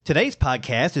Today's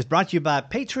podcast is brought to you by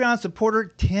Patreon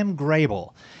supporter Tim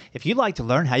Grable. If you'd like to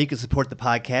learn how you can support the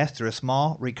podcast through a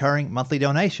small, recurring monthly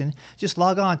donation, just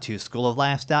log on to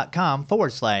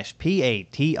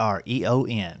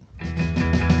schooloflaughs.com/PATREON.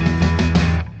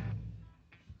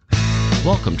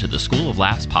 Welcome to the School of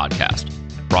Laughs podcast,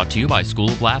 brought to you by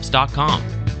schooloflaughs.com.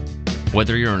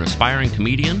 Whether you're an aspiring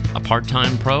comedian, a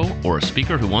part-time pro, or a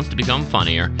speaker who wants to become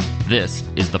funnier, this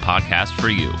is the podcast for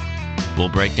you. We'll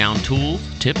break down tools,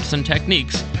 tips, and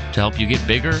techniques to help you get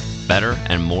bigger, better,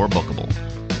 and more bookable.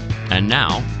 And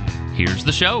now, here's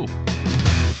the show.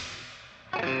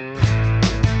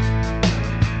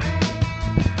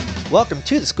 Welcome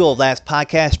to the School of Laughs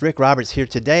podcast. Rick Roberts here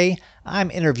today. I'm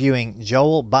interviewing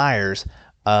Joel Byers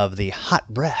of the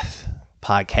Hot Breath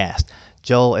podcast.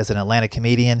 Joel is an Atlanta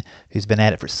comedian who's been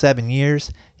at it for 7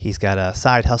 years. He's got a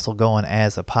side hustle going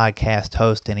as a podcast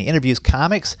host, and he interviews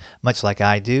comics, much like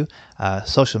I do,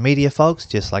 social media folks,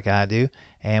 just like I do,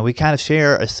 and we kind of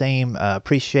share a same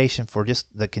appreciation for just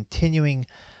the continuing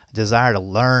desire to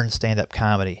learn stand-up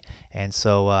comedy. And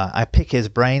so I pick his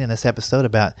brain in this episode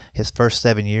about his first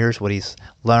 7 years, what he's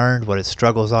learned, what his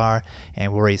struggles are,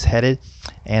 and where he's headed.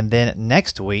 And then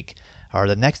next week, or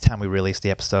the next time we release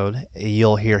the episode,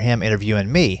 you'll hear him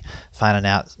interviewing me, finding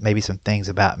out maybe some things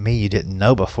about me you didn't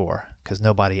know before, because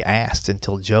nobody asked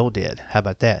until Joel did. How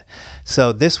about that?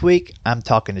 So this week, I'm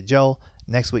talking to Joel.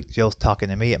 Next week, Joel's talking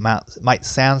to me. It might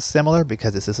sound similar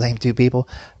because it's the same two people,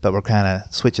 but we're kind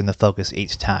of switching the focus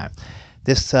each time.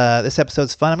 This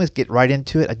episode's fun. I'm going to get right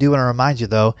into it. I do want to remind you,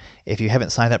 though, if you haven't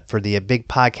signed up for the Big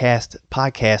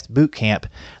Podcast Boot Camp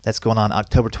that's going on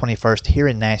October 21st here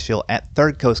in Nashville at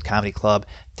Third Coast Comedy Club,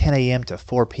 10 a.m. to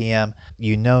 4 p.m.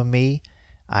 You know me.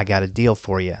 I got a deal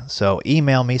for you. So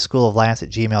email me,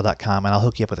 schooloflaughs@gmail.com, and I'll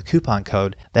hook you up with a coupon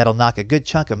code that'll knock a good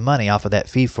chunk of money off of that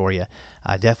fee for you.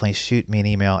 Definitely shoot me an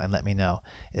email and let me know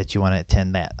that you want to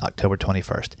attend that October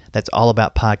 21st. That's all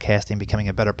about podcasting, becoming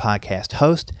a better podcast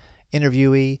host,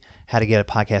 interviewee, how to get a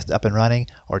podcast up and running,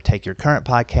 or take your current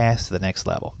podcast to the next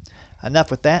level.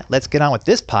 Enough with that. Let's get on with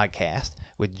this podcast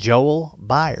with Joel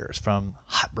Byers from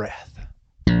Hot Breath.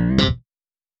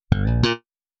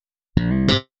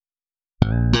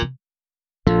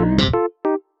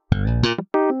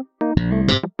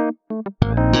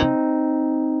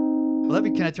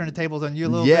 Can I turn the tables on you a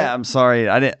little bit? Yeah, I'm sorry.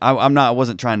 I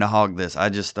wasn't trying to hog this. I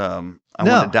just I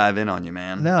wanted to dive in on you,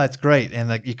 man. No, it's great,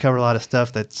 and you cover a lot of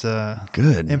stuff that's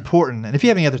good, important. And if you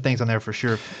have any other things on there, for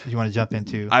sure, if you want to jump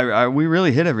into. We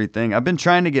really hit everything. I've been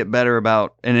trying to get better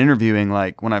about in interviewing.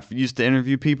 Like when I used to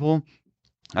interview people,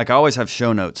 like I always have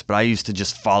show notes, but I used to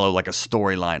just follow like a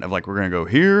storyline of like we're gonna go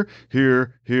here,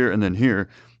 here, here, and then here.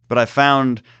 But I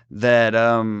found that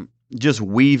just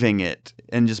weaving it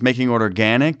and just making it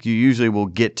organic, you usually will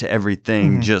get to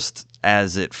everything just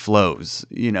as it flows,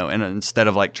 and instead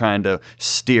of like trying to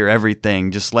steer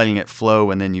everything, just letting it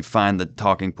flow, and then you find the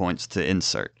talking points to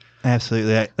insert.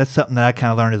 Absolutely. That's something that I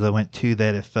kind of learned as I went to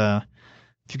that if you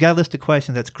got a list of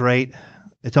questions, that's great.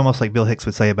 It's almost like Bill Hicks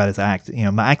would say about his act.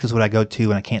 My act is what I go to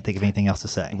when I can't think of anything else to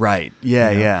say. Right.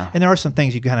 Yeah, yeah. And there are some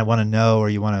things you kind of want to know or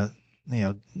you want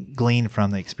to, glean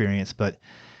from the experience. But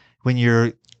when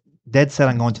you're dead set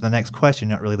on going to the next question,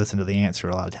 you don't really listen to the answer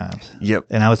a lot of times. Yep.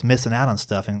 And I was missing out on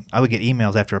stuff, and I would get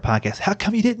emails after a podcast. How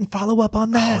come you didn't follow up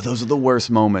on that? Oh, those are the worst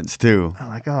moments too. I'm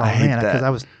like, man, because I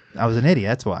was an idiot.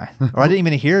 That's why. Or I didn't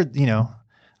even hear,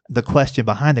 the question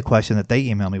behind the question that they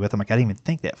emailed me with. I'm like, I didn't even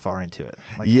think that far into it.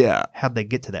 Like, yeah. How'd they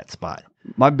get to that spot?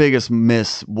 My biggest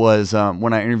miss was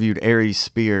when I interviewed Aries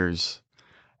Spears.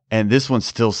 And this one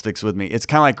still sticks with me. It's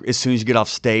kind of like as soon as you get off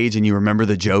stage and you remember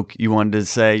the joke you wanted to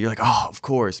say, you're like, oh, of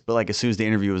course. But like as soon as the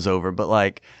interview was over. But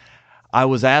like I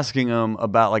was asking him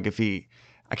about like I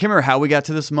can't remember how we got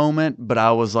to this moment, but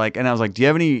I was like, do you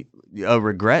have any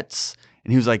regrets?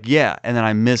 And he was like, yeah. And then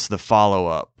I missed the follow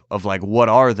up of like, what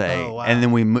are they? Oh, wow. And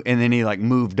then he like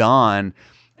moved on.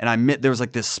 And there was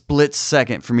like this split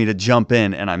second for me to jump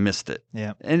in, and I missed it.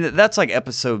 Yeah. And that's like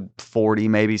episode 40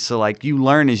 maybe. So like you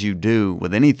learn as you do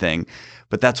with anything,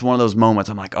 but that's one of those moments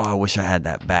I'm like, oh, I wish I had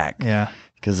that back. Yeah.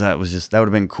 Because that would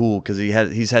have been cool. Because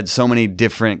he's had so many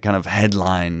different kind of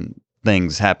headline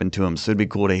things happen to him. So it'd be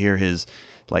cool to hear his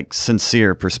like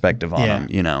sincere perspective on him.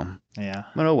 Yeah.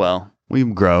 But oh well, we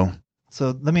grow.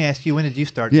 So let me ask you, when did you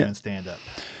start doing stand up?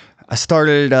 I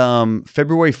started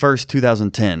February 1st,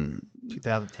 2010.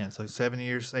 2010, so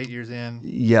 8 years in.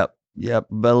 Yep. Yep,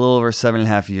 but a little over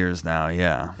 7.5 years now.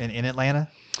 Yeah, in Atlanta?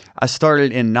 I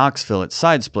started in Knoxville at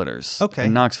Side Splitters. Okay.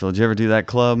 In Knoxville, did you ever do that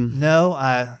club? No,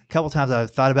 a couple times I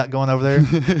thought about going over there,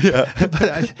 Yeah. but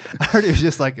I heard it was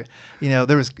just like,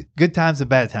 there was good times and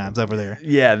bad times over there.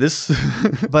 Yeah, this.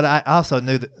 But I also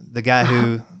knew the guy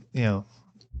who,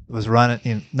 was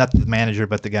running, not the manager,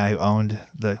 but the guy who owned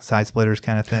the Side Splitters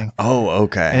kind of thing. Oh,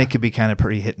 okay. And it could be kind of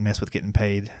pretty hit and miss with getting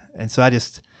paid. And so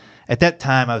at that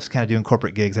time, I was kind of doing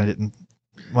corporate gigs. I didn't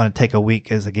want to take a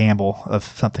week as a gamble of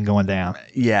something going down.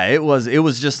 Yeah, it was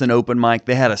just an open mic.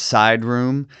 They had a side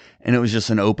room, and it was just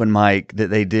an open mic that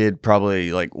they did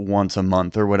probably like once a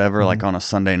month or whatever, like on a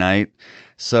Sunday night.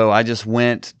 So I just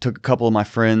went, took a couple of my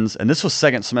friends, and this was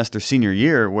second semester senior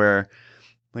year where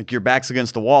like your back's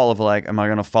against the wall of like, am I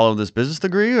going to follow this business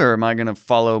degree or am I going to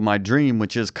follow my dream,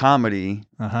 which is comedy?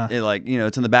 It like,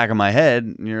 it's in the back of my head,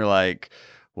 and you're like,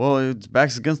 well, it's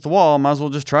back's against the wall. Might as well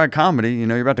just try comedy.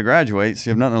 You're about to graduate, so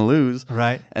you have nothing to lose.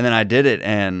 Right. And then I did it,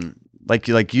 and like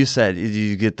you said,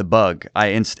 you get the bug.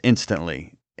 I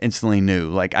instantly knew.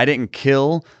 Like I didn't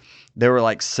kill. There were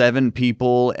like 7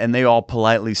 people, and they all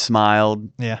politely smiled.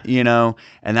 Yeah.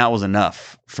 And that was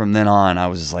enough. From then on, I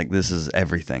was just like, this is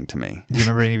everything to me. Do you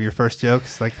remember any of your first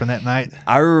jokes like from that night?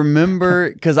 I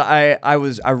remember because I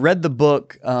read the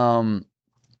book.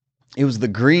 It was the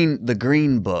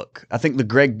green book. I think the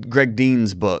Greg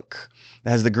Dean's book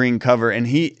that has the green cover.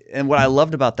 And what I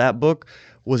loved about that book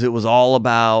was it was all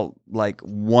about like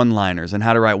one-liners and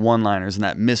how to write one-liners and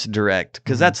that misdirect.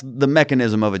 Because that's the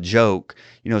mechanism of a joke,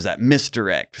 is that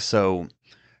misdirect. So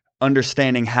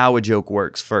understanding how a joke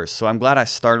works first. So I'm glad I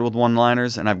started with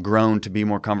one-liners, and I've grown to be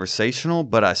more conversational,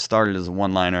 but I started as a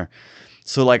one-liner.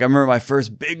 So like I remember my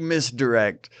first big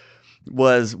misdirect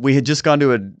was we had just gone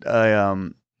to an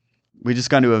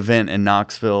event in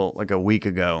Knoxville like a week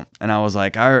ago, and I was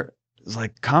like,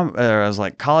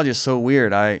 college is so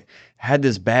weird. I had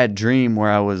this bad dream where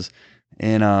I was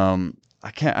in I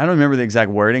don't remember the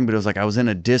exact wording, but it was like I was in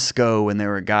a disco and there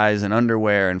were guys in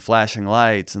underwear and flashing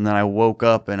lights, and then I woke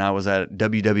up and I was at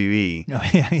WWE. Oh,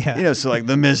 yeah. So like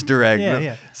the misdirect.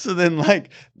 Yeah. So then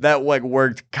like that like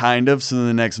worked kind of. So then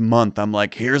the next month I'm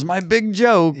like, here's my big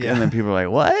joke. Yeah. And then people are like,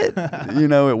 what?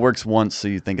 It works once, so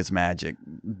you think it's magic.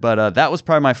 But that was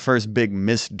probably my first big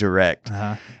misdirect.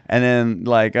 Uh-huh. And then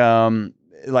like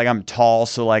I'm tall,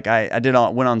 so like I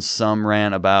went on some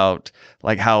rant about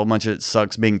like how much it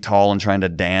sucks being tall and trying to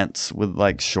dance with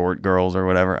like short girls or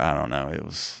whatever. I don't know.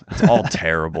 It's all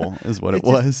terrible is what it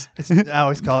was. I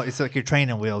always call it's like your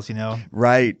training wheels,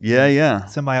 Right. Yeah.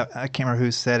 Somebody, I can't remember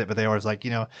who said it, but they always like,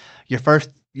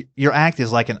 your act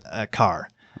is like a car.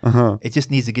 Uh-huh. It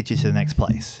just needs to get you to the next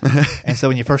place. And so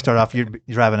when you first start off, you're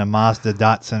driving a Mazda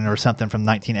Datsun or something from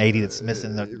 1980 that's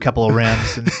missing a couple of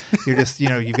rims, and you're just,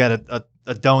 you've got a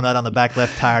donut on the back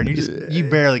left tire, and you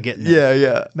barely get in there.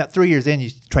 Yeah. About 3 years in, you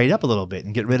trade up a little bit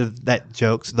and get rid of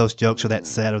those jokes or that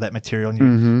set or that material.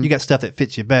 And you got stuff that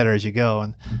fits you better as you go.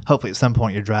 And hopefully at some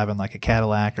point you're driving like a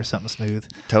Cadillac or something smooth.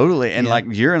 Totally. And like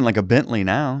you're in like a Bentley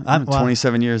now. I'm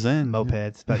 27 years in.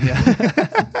 Mopeds, but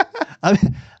yeah.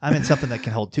 I'm in something that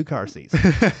can hold 2 car seats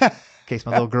in case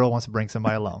my little girl wants to bring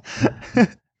somebody along.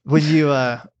 When you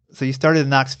so you started in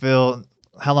Knoxville,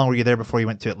 how long were you there before you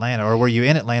went to Atlanta, or were you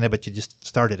in Atlanta but you just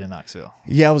started in Knoxville?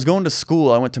 Yeah, I was going to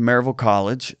school. I went to Maryville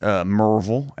College,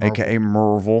 Merville, aka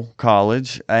Merville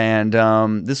College, and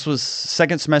this was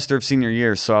second semester of senior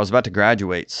year, so I was about to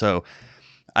graduate. So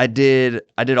I did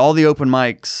all the open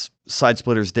mics Side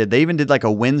Splitters did. They even did like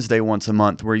a Wednesday once a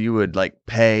month where you would like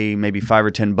pay maybe $5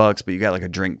 or $10, but you got like a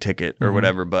drink ticket or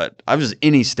whatever. But I was just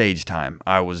any stage time.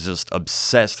 I was just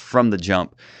obsessed from the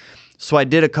jump. So I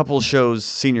did a couple of shows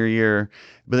senior year,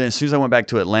 but then as soon as I went back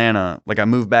to Atlanta, like I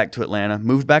moved back to Atlanta,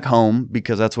 moved back home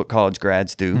because that's what college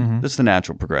grads do. That's the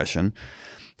natural progression.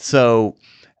 So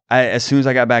as soon as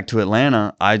I got back to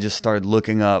Atlanta, I just started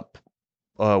looking up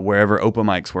wherever open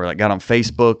mics were. Like got on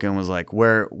Facebook and was like,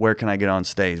 where can I get on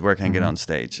stage? Where can I get on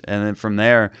stage? And then from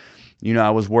there, I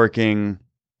worked at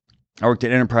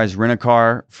Enterprise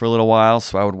Rent-A-Car for a little while.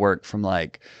 So I would work from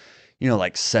like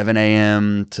 7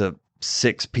 a.m. to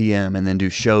 6 p.m. and then do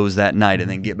shows that night and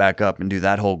then get back up and do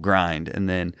that whole grind. And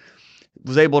then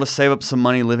was able to save up some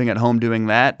money living at home doing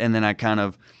that. And then I kind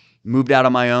of moved out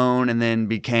on my own and then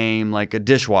became like a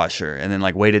dishwasher and then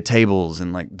like waited tables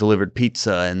and like delivered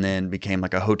pizza and then became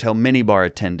like a hotel minibar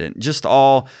attendant. Just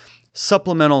all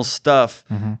supplemental stuff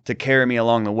to carry me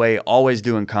along the way. Always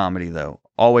doing comedy though.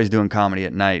 Always doing comedy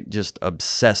at night. Just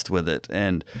obsessed with it.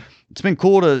 And it's been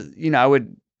cool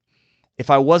to,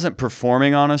 if I wasn't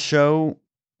performing on a show,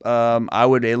 I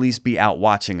would at least be out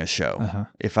watching a show. Uh-huh.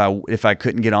 If I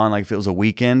couldn't get on, like if it was a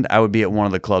weekend, I would be at one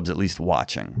of the clubs at least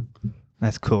watching.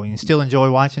 That's cool. You still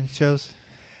enjoy watching shows?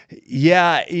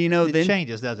 Yeah, It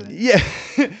changes, doesn't it?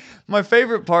 Yeah. My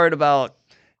favorite part about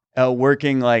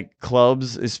working like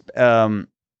clubs is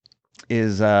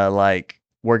like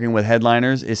working with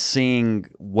headliners is seeing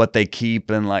what they keep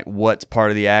and like what's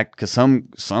part of the act, because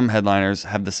some headliners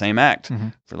have the same act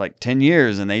for like 10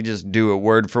 years and they just do it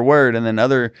word for word, and then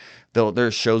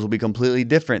their shows will be completely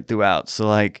different throughout. So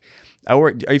like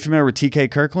are you familiar with TK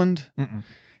Kirkland? Mm-mm.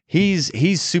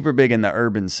 He's super big in the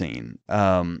urban scene,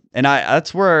 and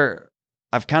that's where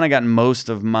I've kind of gotten most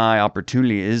of my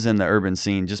opportunity is in the urban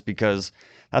scene, just because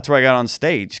that's where I got on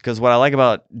stage. Because what I like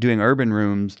about doing urban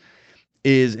rooms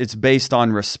is it's based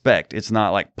on respect. It's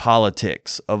not like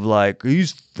politics of like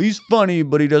he's funny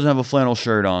but he doesn't have a flannel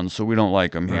shirt on, so we don't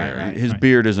like him here. Right, His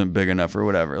beard isn't big enough or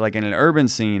whatever. Like in an urban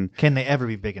scene, Can they ever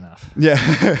be big enough? yeah.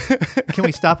 Can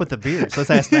we stop with the beards? Let's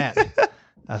ask that.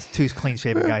 Two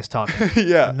clean-shaven guys talking.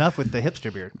 Yeah. Enough with the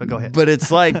hipster beard, but go ahead. But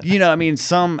it's like, I mean,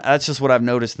 that's just what I've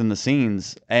noticed in the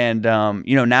scenes. And,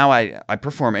 now I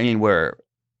perform anywhere,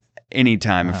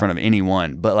 anytime in front of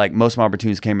anyone. But like most of my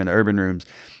opportunities came in the urban rooms.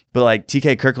 But like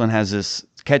TK Kirkland has this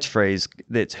catchphrase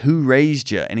that's "Who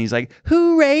raised ya?" And he's like,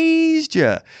 "Who raised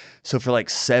ya?" So for like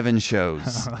 7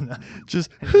 shows, just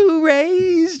 "Who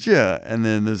raised ya?" And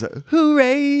then there's "Who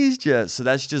raised ya?" So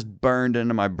that's just burned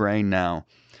into my brain now.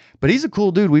 But he's a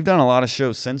cool dude. We've done a lot of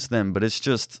shows since then, but it's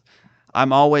just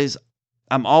I'm always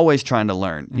trying to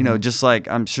learn. Just like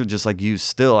I'm sure just like you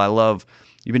still,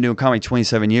 you've been doing comedy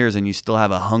 27 years and you still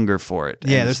have a hunger for it.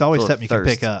 Yeah, and there's always still a something you can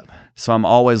thirst. pick up. So I'm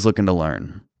always looking to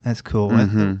learn. That's cool.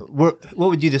 Mhm. What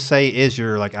would you just say is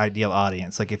your like ideal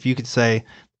audience? Like if you could say,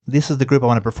 this is the group I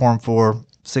want to perform for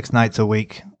 6 nights a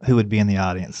week, who would be in the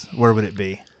audience? Where would it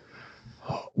be?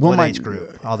 What age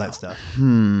group? All that stuff.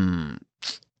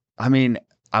 I mean,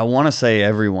 I want to say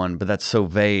everyone, but that's so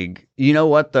vague. You know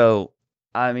what though?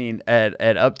 I mean,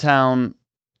 at Uptown,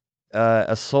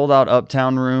 a sold out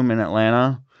Uptown room in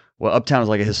Atlanta. Well, Uptown is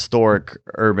like a historic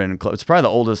urban club. It's probably the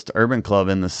oldest urban club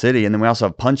in the city. And then we also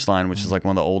have Punchline, which is like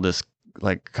one of the oldest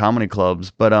like comedy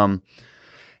clubs. But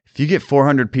if you get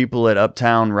 400 people at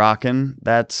Uptown rocking,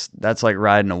 that's like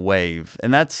riding a wave.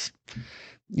 And that's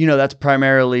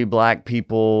primarily black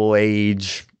people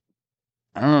age,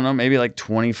 I don't know, maybe like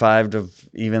 25 to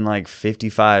even like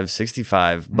 55,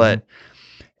 65. But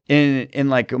in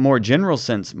like a more general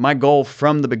sense, my goal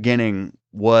from the beginning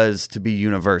was to be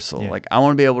universal. Yeah. Like I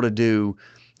want to be able to do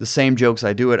the same jokes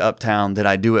I do at Uptown that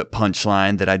I do at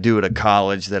Punchline, that I do at a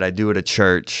college, that I do at a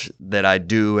church, that I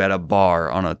do at a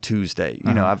bar on a Tuesday.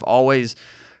 I've always,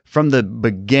 from the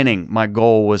beginning, my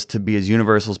goal was to be as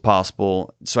universal as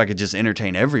possible so I could just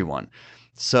entertain everyone.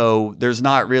 So there's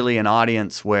not really an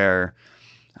audience where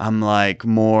I'm like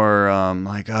more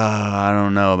I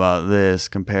don't know about this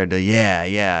compared to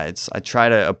I try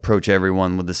to approach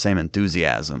everyone with the same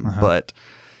enthusiasm. But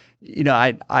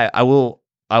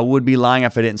I would be lying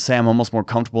if I didn't say I'm almost more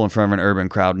comfortable in front of an urban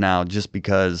crowd now, just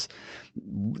because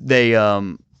they're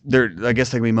I guess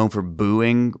they can be known for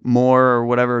booing more or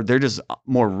whatever. They're just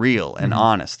more real and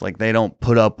honest. Like they don't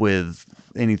put up with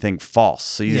anything false.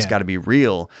 So you just got to be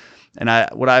real. And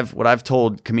what I've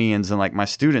told comedians and like my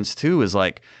students too is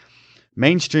like,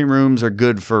 mainstream rooms are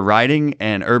good for writing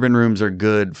and urban rooms are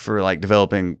good for like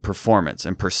developing performance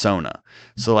and persona.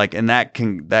 So like, and that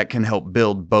can help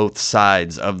build both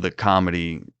sides of the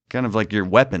comedy, kind of like your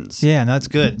weapons. Yeah, no, that's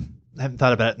good. I haven't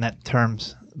thought about it in that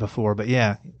terms before, but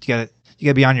yeah, you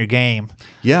gotta be on your game.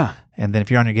 Yeah. And then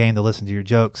if you're on your game, they'll listen to your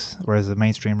jokes. Whereas the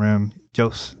mainstream room,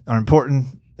 jokes are important,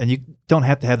 and you don't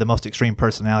have to have the most extreme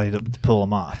personality to pull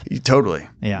them off. Totally.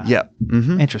 Yeah. Yep.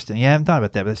 Mm-hmm. Interesting. Yeah, I haven't thought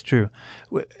about that, but it's true.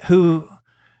 Who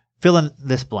fill in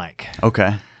this blank?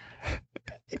 Okay.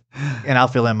 And I'll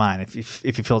fill in mine if you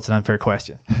feel it's an unfair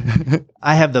question.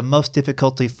 I have the most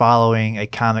difficulty following a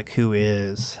comic who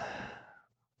is,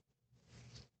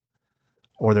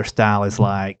 or their style is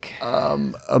like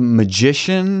a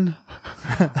magician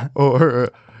or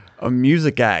a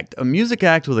music act. A music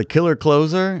act with a killer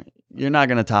closer, you're not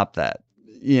going to top that.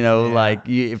 Like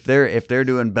if they're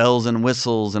doing bells and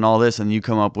whistles and all this, and you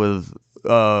come up with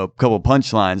a couple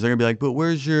punchlines, they're gonna be like, "But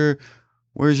where's your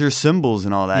symbols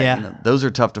and all that?" Yeah. Those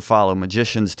are tough to follow.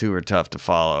 Magicians too are tough to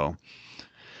follow.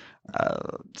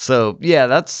 So yeah,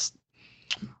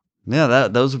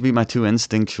 those would be my 2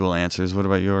 instinctual answers. What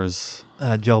about yours?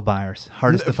 Joe Byers.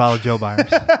 Hardest to follow Joe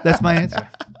Byers. That's my answer.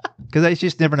 Because I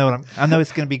just never know I know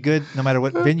it's going to be good no matter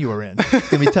what venue we're in. It's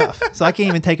going to be tough. So I can't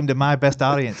even take him to my best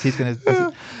audience. He's going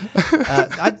to.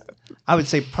 I would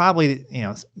say probably,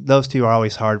 those two are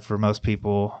always hard for most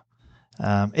people.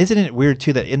 Isn't it weird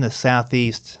too that in the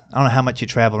Southeast, I don't know how much you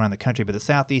travel around the country, but the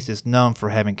Southeast is known for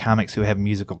having comics who have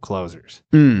musical closers.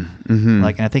 Mm-hmm.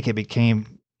 And I think it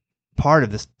became part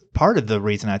of the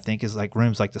reason, I think, is like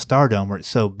rooms like the Stardome where it's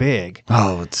so big.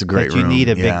 Oh, it's a great that you room. need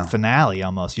a big finale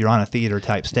almost. You're on a theater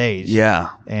type stage.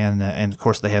 Yeah. And of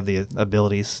course they have the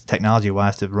abilities technology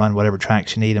wise to run whatever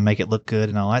tracks you need and make it look good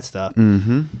and all that stuff.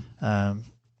 Mm-hmm.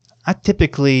 I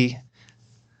typically,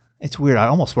 it's weird. I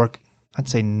almost work, I'd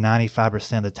say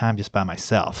 95% of the time just by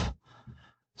myself.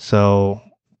 So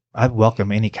I'd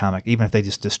welcome any comic, even if they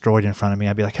just destroyed in front of me.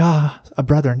 I'd be like, a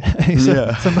brethren,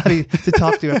 somebody to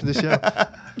talk to after the show.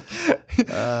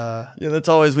 Yeah, that's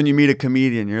always when you meet a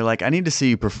comedian. You're like, I need to see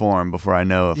you perform before I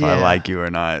know if I like you or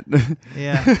not.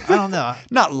 Yeah, I don't know.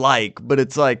 Not like, but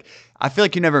it's like, I feel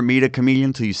like you never meet a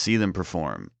comedian until you see them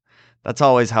perform. That's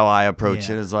always how I approach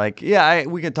it. Is like,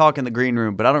 we can talk in the green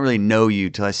room, but I don't really know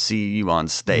you till I see you on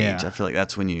stage. Yeah. I feel like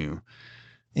that's when you...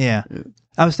 Yeah.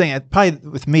 I was thinking, probably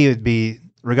with me, it would be,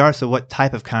 regardless of what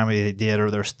type of comedy they did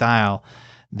or their style,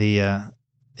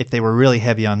 if they were really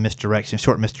heavy on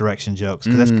short misdirection jokes,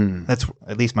 because that's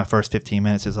at least my first 15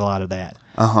 minutes is a lot of that.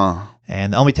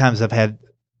 And the only times I've had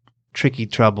tricky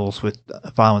troubles with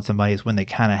following somebody is when they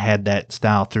kind of had that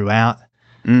style throughout,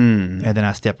 and then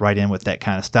I step right in with that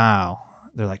kind of style.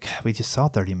 They're like, we just saw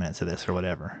 30 minutes of this or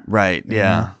whatever. Right,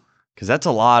 yeah. Because that's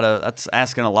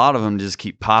asking a lot of them to just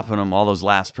keep popping them all those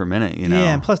laughs per minute,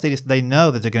 Yeah, and plus they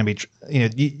know that they're going to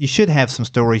be, you should have some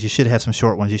stories, you should have some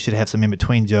short ones, you should have some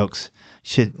in-between jokes,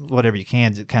 whatever you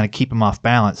can to kind of keep them off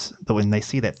balance. But when they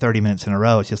see that 30 minutes in a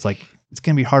row, it's just like, it's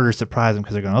going to be harder to surprise them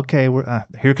because they're going, okay,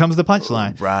 here comes the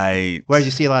punchline. Right. Whereas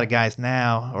you see a lot of guys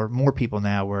now, or more people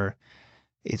now, where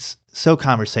it's so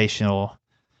conversational.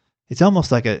 It's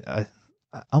almost like I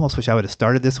almost wish I would have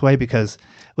started this way, because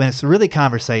when it's really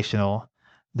conversational,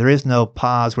 there is no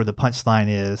pause where the punchline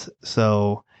is.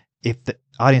 So if the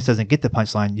audience doesn't get the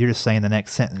punchline, you're just saying the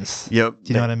next sentence. Yep. Do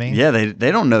you know what I mean? Yeah,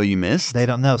 they don't know you missed. They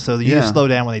don't know. So you just slow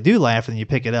down when they do laugh and you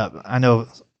pick it up. I know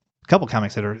a couple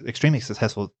comics that are extremely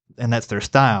successful and that's their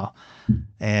style.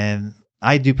 And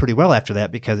I do pretty well after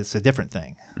that because it's a different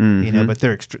thing, but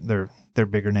they're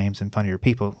bigger names and funnier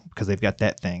people because they've got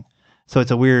that thing. So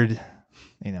it's a weird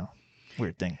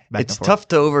thing. It's tough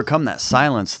to overcome that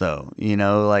silence though,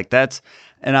 like that's,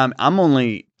 and I'm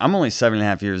only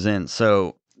 7.5 years in.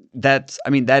 So that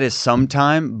is some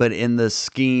time, but in the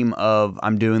scheme of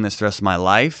I'm doing this the rest of my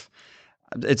life,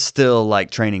 it's still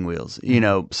like training wheels,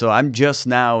 so I'm just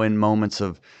now in moments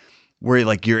of where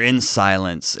like you're in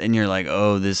silence and you're like,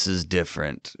 oh, this is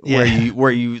different. Yeah.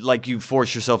 Where you like you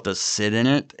force yourself to sit in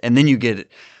it and then you get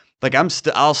it. Like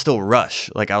I'll still rush.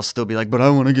 Like I'll still be like, but I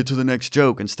want to get to the next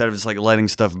joke instead of just like letting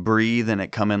stuff breathe and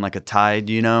it come in like a tide,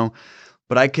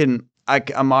 But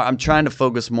I'm trying to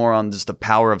focus more on just the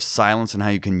power of silence and how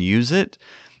you can use it.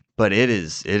 But it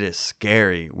is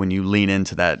scary when you lean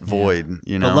into that void,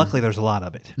 But luckily, there's a lot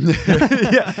of it.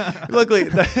 Yeah, luckily,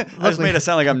 I just made it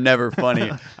sound like I'm never funny.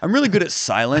 I'm really good at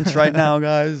silence right now,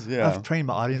 guys. Yeah, I've trained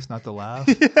my audience not to laugh.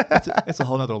 It's a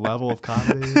whole other level of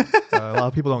comedy. A lot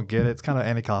of people don't get it. It's kind of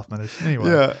Andy Kaufman-ish.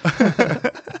 Anyway, yeah,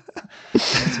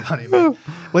 it's funny. Man.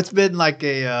 What's been like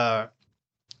a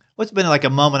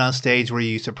moment on stage where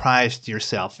you surprised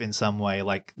yourself in some way,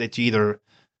 like that you either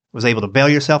was able to bail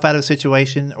yourself out of a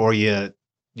situation, or you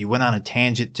went on a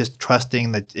tangent just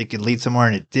trusting that it could lead somewhere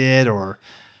and it did, or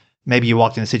maybe you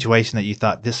walked in a situation that you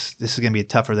thought this is going to be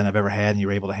tougher than I've ever had and you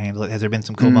were able to handle it. Has there been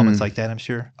some cool moments like that, I'm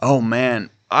sure? Oh man,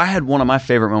 I had one of my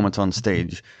favorite moments on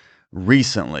stage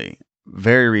recently,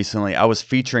 very recently. I was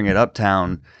featuring at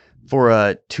Uptown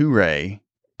for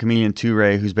comedian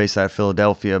Toure, who's based out of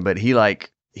Philadelphia, but he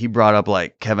brought up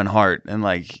like Kevin Hart and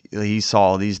like he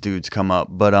saw these dudes come up,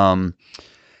 but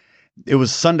it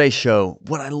was Sunday show.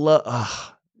 What I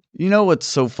love, what's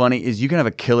so funny is you can have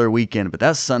a killer weekend, but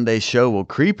that Sunday show will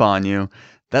creep on you.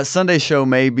 That Sunday show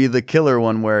may be the killer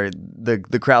one where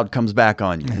the crowd comes back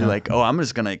on you. Mm-hmm. You're like, oh, I'm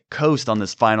just going to coast on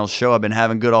this final show. I've been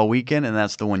having good all weekend, and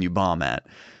that's the one you bomb at.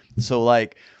 So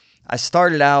like I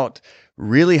started out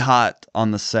really hot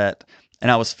on the set, and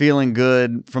I was feeling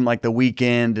good from like the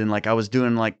weekend, and like I was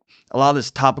doing like a lot of this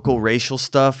topical racial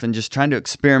stuff and just trying to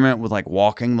experiment with like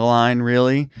walking the line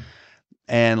really.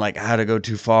 And like how to go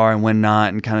too far and when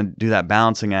not, and kind of do that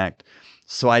balancing act.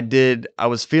 So I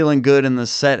was feeling good in the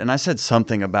set, and I said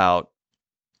something about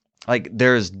like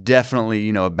there's definitely,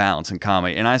 a balance in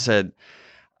comedy. And I said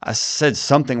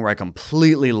something where I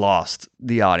completely lost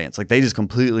the audience. Like they just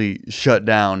completely shut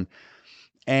down.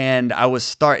 And it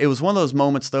was one of those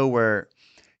moments though where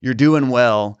you're doing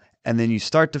well and then you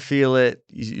start to feel it.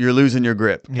 You're losing your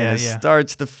grip. Yeah, and it yeah.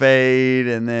 starts to fade,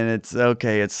 and then it's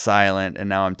okay. It's silent, and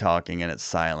now I'm talking, and it's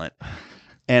silent.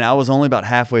 And I was only about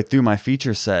halfway through my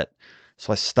feature set,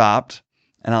 so I stopped,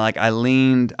 and I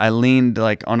leaned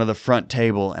like onto the front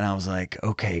table, and I was like,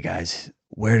 okay, guys,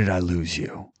 where did I lose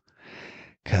you?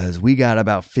 Because we got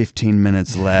about 15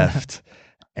 minutes left.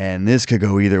 And this could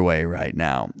go either way right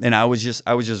now. And I was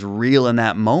just real in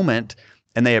that moment,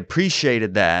 and they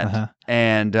appreciated that. Uh-huh.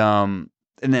 And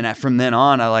then from then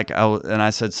on, I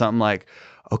said something like,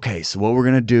 okay, so what we're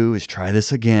gonna do is try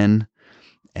this again,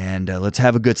 and let's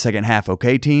have a good second half,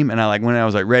 okay, team? And I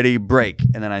was like, ready, break,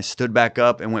 and then I stood back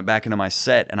up and went back into my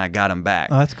set, and I got him back.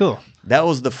 Oh, that's cool. That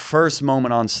was the first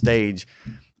moment on stage.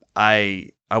 I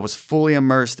was fully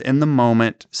immersed in the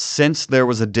moment, since there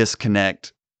was a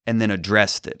disconnect. And then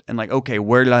addressed it. And okay,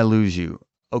 where did I lose you?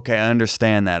 Okay, I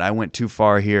understand that. I went too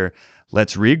far here.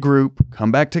 Let's regroup,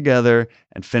 come back together,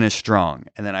 and finish strong.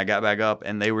 And then I got back up,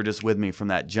 and they were just with me from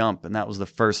that jump. And that was the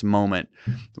first moment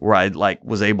where I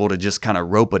was able to just kind of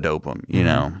rope-a-dope them, you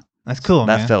know? That's cool,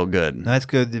 That man. felt good. No, that's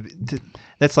good.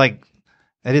 That's that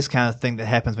is kind of thing that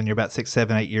happens when you're about 6,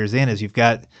 7, 8 years in, is you've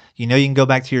got, you can go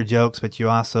back to your jokes, but you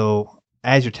also,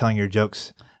 as you're telling your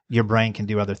jokes, your brain can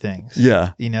do other things.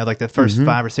 Yeah. Like the first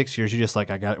 5 or 6 years, you're just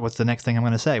like, I got it. What's the next thing I'm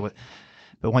going to say? But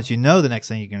once you know the next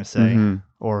thing you're going to say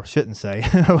or shouldn't say,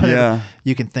 or whatever,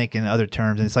 you can think in other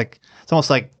terms. And it's almost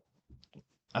like,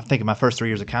 I think in my first 3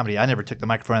 years of comedy, I never took the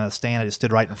microphone out of the stand. I just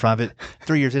stood right in front of it.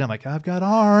 3 years in, I'm like, I've got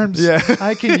arms. Yeah.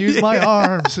 I can use my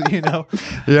arms,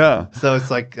 Yeah. So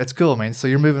it's like, that's cool, man. So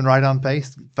you're moving right on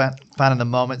pace, finding the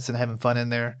moments and having fun in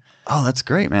there. Oh, that's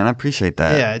great, man. I appreciate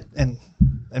that. Yeah.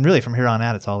 And really from here on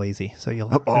out, it's all easy. So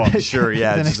you'll. Oh, sure.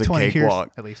 Yeah. the It's next just a 20 years,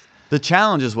 cakewalk. at least. The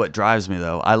challenge is what drives me,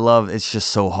 though. It's just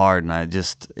so hard, and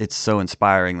it's so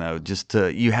inspiring, though,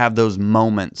 you have those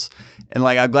moments. And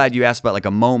I'm glad you asked about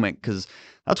a moment, because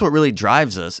that's what really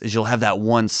drives us, is you'll have that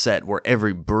one set where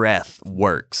every breath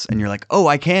works, and you're like, oh,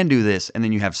 I can do this. And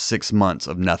then you have 6 months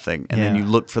of nothing. And then you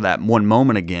look for that one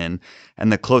moment again. And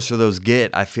the closer those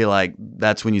get, I feel like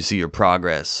that's when you see your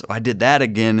progress. So I did that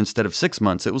again instead of 6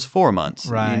 months. It was 4 months,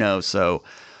 right. So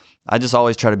I just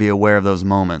always try to be aware of those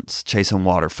moments, chasing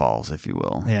waterfalls, if you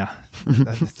will. Yeah.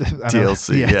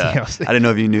 TLC, yeah. TLC. I didn't know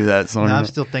if you knew that song. No, I'm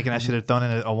still thinking I should have thrown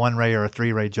in a 1-ray or a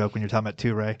 3-ray joke when you're talking about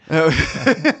 2-ray.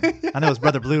 I know it's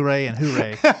Brother Blu-ray and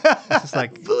Hooray. It's just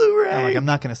like, Blu-ray. I'm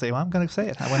not going to say, well, I'm going to say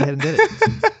it. I went ahead and did it.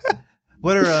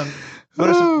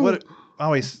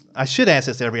 I should ask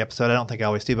this every episode. I don't think I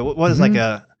always do, but what is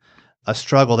a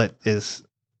struggle that is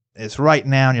right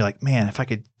now, and you're like, man, if I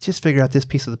could just figure out this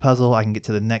piece of the puzzle, I can get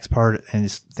to the next part,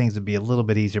 and things would be a little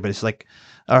bit easier. But it's like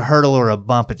a hurdle or a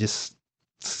bump. It just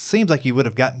seems like you would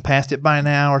have gotten past it by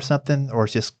now or something, or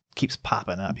it just keeps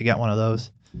popping up. You got one of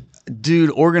those? Dude,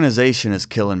 organization is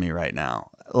killing me right now.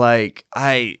 I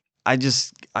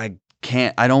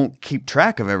don't keep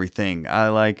track of everything.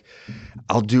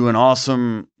 I'll do an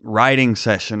awesome writing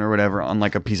session or whatever on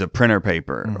a piece of printer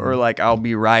paper, or I'll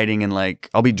be writing and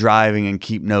I'll be driving and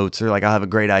keep notes, or I'll have a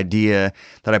great idea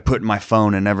that I put in my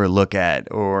phone and never look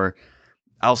at, or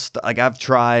I've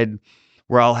tried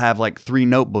where I'll have 3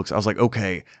 notebooks. I was like,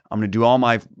 okay, I'm going to do all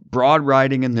my broad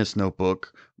writing in this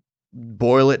notebook,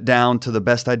 boil it down to the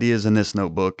best ideas in this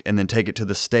notebook, and then take it to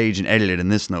the stage and edit it in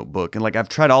this notebook. And I've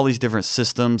tried all these different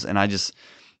systems, and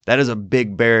that is a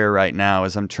big barrier right now,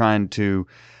 as I'm trying to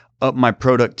up my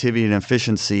productivity and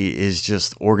efficiency, is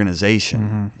just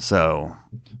organization. So,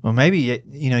 well, maybe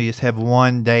you just have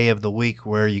one day of the week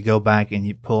where you go back and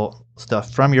you pull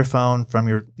stuff from your phone, from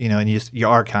your and you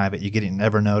archive it. You get it in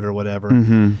Evernote or whatever,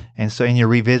 and so you're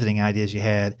revisiting ideas you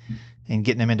had and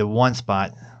getting them into one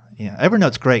spot.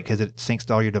 Evernote's great because it syncs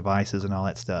to all your devices and all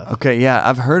that stuff. Okay, yeah,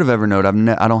 I've heard of Evernote.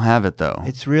 I don't have it though.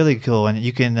 It's really cool, and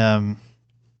you can.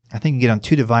 I think you get on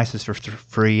 2 devices for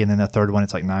free, and then the third one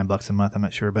it's like $9 a month. I'm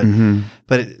not sure, but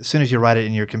as soon as you write it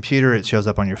in your computer, it shows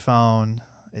up on your phone.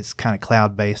 It's kind of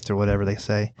cloud based or whatever they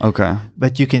say. Okay.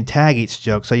 But you can tag each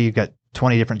joke. So you've got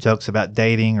 20 different jokes about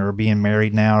dating or being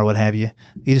married now or what have you.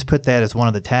 You just put that as one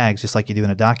of the tags, just like you do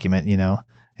in a document,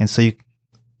 And so you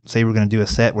say we're going to do a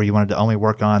set where you wanted to only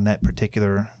work on that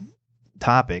particular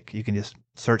topic. You can just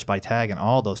search by tag, and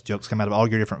all those jokes come out of all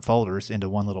your different folders into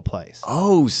one little place.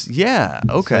 Oh, yeah.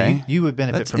 Okay. So you would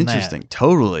benefit from that. That's interesting.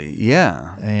 Totally.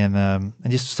 Yeah. And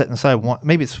just setting aside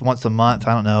maybe it's once a month,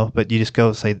 I don't know, but you just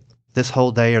go say this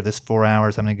whole day or this 4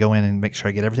 hours, I'm going to go in and make sure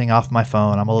I get everything off my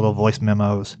phone. I'm a little voice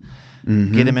memos,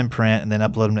 get them in print, and then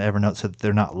upload them to Evernote so that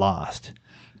they're not lost.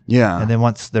 Yeah. And then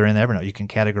once they're in Evernote, you can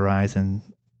categorize and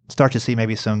start to see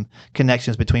maybe some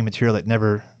connections between material that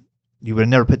you would have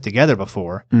never put together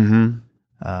before.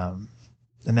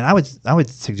 and then I would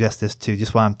suggest this too,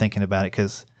 just while I'm thinking about it,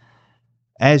 because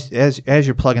as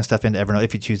you're plugging stuff into Evernote,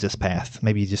 if you choose this path,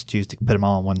 maybe you just choose to put them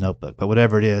all in one notebook, but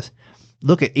whatever it is,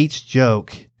 look at each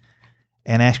joke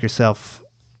and ask yourself,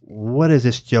 what is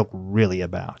this joke really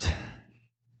about?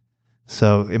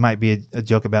 So it might be a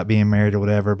joke about being married or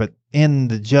whatever, but in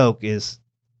the joke is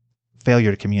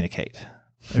failure to communicate.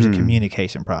 There's a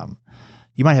communication problem.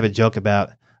 You might have a joke about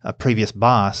a previous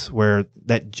boss where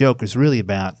that joke is really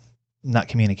about not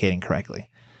communicating correctly.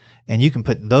 And you can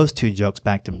put those two jokes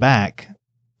back to back.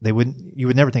 You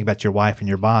would never think about your wife and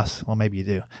your boss. Well, maybe you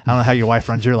do. I don't know how your wife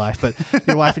runs your life, but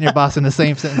your wife and your boss in the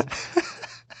same sentence.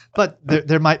 But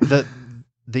there might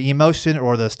the emotion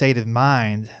or the state of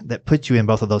mind that puts you in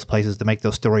both of those places to make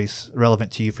those stories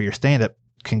relevant to you for your stand-up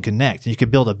can connect. And you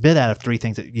could build a bit out of three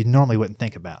things that you normally wouldn't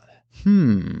think about. Do you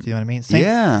know what I mean?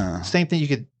 Same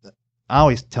thing. I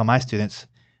always tell my students,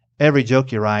 every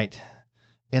joke you write,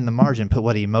 in the margin, put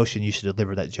what emotion you should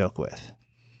deliver that joke with.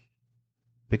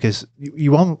 Because we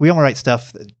won't write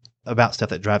stuff about stuff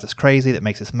that drives us crazy, that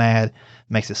makes us mad,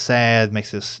 makes us sad,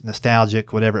 makes us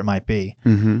nostalgic, whatever it might be.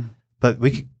 Mm-hmm. But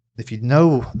if you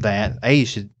know that, you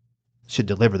should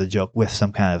deliver the joke with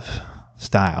some kind of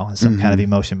style and some kind of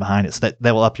emotion behind it, so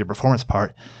that will up your performance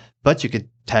part. But you could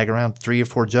tag around 3 or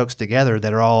 4 jokes together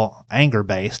that are all anger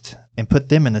based and put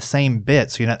them in the same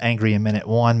bit, so you're not angry in minute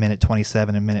 1, minute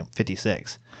 27, and minute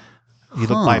 56. You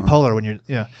look bipolar when you're,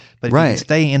 but if you can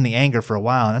stay in the anger for a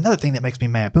while. And another thing that makes me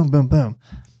mad, boom, boom, boom.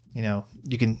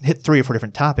 You can hit 3 or 4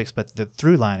 different topics, but the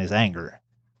through line is anger.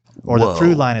 Or the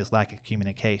through line is lack of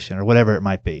communication, or whatever it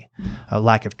might be. A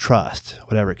lack of trust,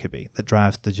 whatever it could be, that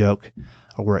drives the joke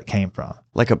or where it came from.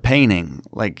 Like a painting,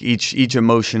 like each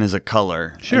emotion is a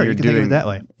color. Sure, you can think of it that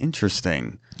way.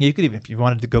 Interesting. You could even, if you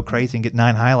wanted to go crazy and get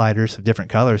 9 highlighters of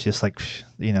different colors, just like,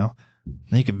 then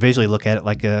you could visually look at it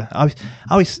like I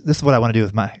always, this is what I want to do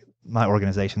with my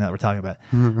organization that we're talking about.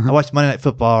 I watch Monday Night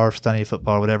Football or Sunday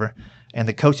Football or whatever, and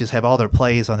the coaches have all their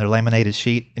plays on their laminated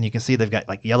sheet, and you can see they've got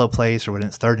like yellow plays for when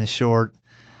it's 3rd and short.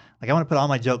 Like, I want to put all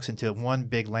my jokes into one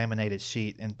big laminated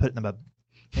sheet and put them up.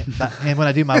 And when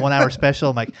I do my 1 hour special,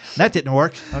 I'm like, that didn't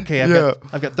work. Okay,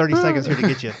 I've got 30 seconds here to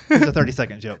get you. Here's a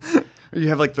 30-second joke. You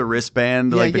have like the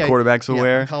wristband, the quarterbacks will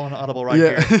wear. I'm calling an audible right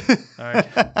here. All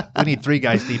right, we need 3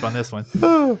 guys deep on this one.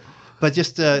 But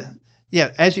just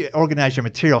as you organize your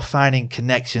material, finding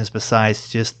connections besides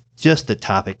just the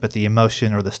topic, but the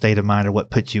emotion or the state of mind or what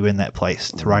puts you in that place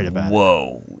to write about.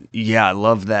 Whoa, yeah, I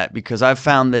love that, because I've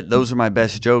found that those are my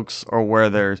best jokes, or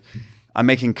where I'm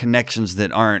making connections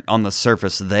that aren't on the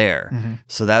surface there. Mm-hmm.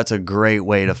 So that's a great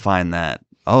way to find that.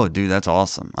 Oh, dude, that's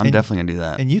awesome. I'm definitely gonna do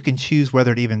that. And you can choose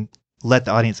whether to even let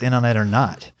the audience in on that or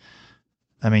not.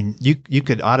 I mean, you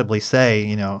could audibly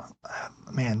say,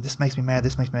 man, this makes me mad,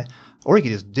 this makes me mad. Or you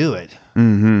could just do it,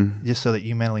 just so that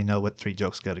you mentally know what 3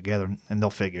 jokes go together, and they'll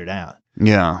figure it out.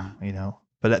 Yeah.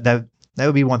 But that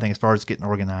would be one thing as far as getting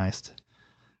organized.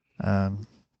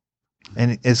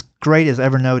 And as great as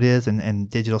Evernote is and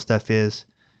digital stuff is,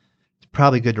 it's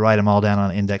probably good to write them all down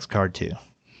on an index card too.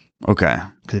 Okay.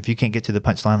 Because if you can't get to the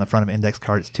punchline on the front of an index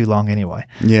card, it's too long anyway.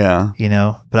 Yeah.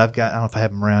 But I don't know if I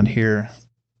have them around here.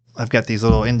 I've got these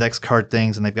little index card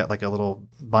things, and they've got like a little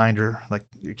binder, like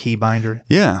your key binder.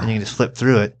 Yeah. And you can just flip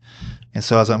through it. And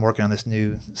so as I'm working on this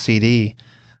new CD,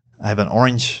 I have an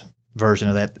orange version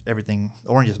of that.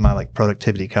 Orange is my like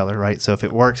productivity color, right? So if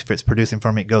it works, if it's producing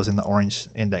for me, it goes in the orange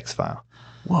index file.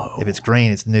 Whoa. If it's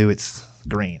green, it's new, it's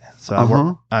green.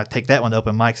 So I take that one to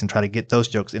open mics and try to get those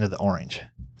jokes into the orange.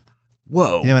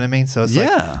 Whoa. You know what I mean? So it's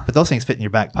but those things fit in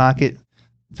your back pocket,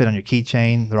 fit on your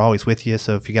keychain. They're always with you.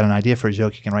 So if you got an idea for a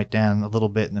joke, you can write down a little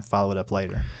bit and then follow it up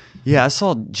later. Yeah, I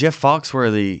saw Jeff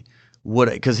Foxworthy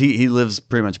because he lives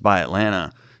pretty much by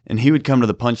Atlanta, and he would come to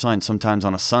the Punchline sometimes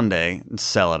on a Sunday and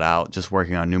sell it out, just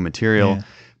working on new material. Yeah.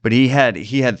 But he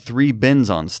had 3 bins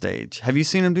on stage. Have you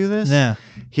seen him do this? Yeah.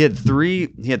 He had 3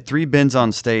 bins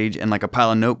on stage and like a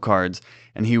pile of note cards,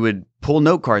 and he would pull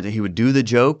note cards and he would do the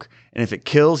joke, and if it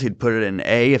kills, he'd put it in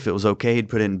A. If it was okay, he'd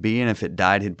put it in B, and if it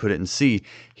died, he'd put it in C.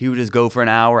 He would just go for an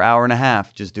hour and a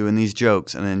half just doing these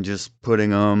jokes and then just putting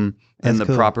them in the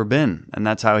proper bin. And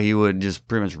that's how he would just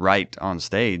pretty much write on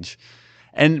stage.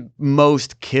 And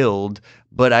most killed,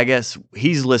 but I guess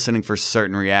he's listening for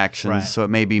certain reactions, right. So it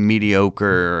may be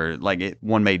mediocre, or like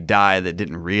one may die that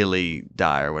didn't really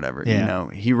die or whatever. Yeah.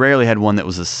 He rarely had one that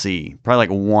was a C, probably like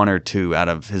 1 or 2 out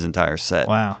of his entire set.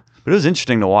 Wow. But it was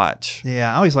interesting to watch.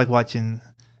 Yeah, I always like watching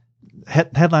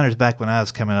headliners. Back when I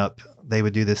was coming up, they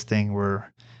would do this thing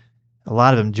where a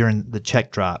lot of them during the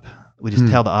check drop, we just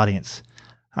tell the audience,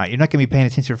 all right, you're not going to be paying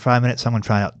attention for 5 minutes, so I'm going to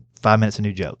try out 5 minutes of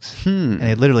new jokes. Hmm. And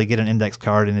they'd literally get an index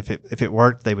card, and if it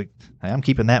worked, they would, hey, I'm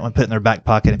keeping that one, put it in their back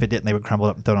pocket. If it didn't, they would crumble it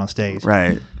up and throw it on stage.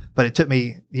 Right. But it took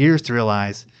me years to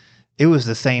realize it was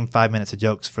the same 5 minutes of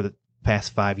jokes for the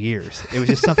past 5 years. It was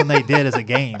just something they did as a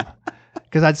game.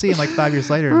 Because I'd see them like 5 years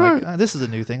later, and like, oh, this is a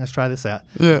new thing. Let's try this out.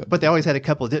 Yeah. But they always had a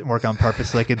couple that didn't work on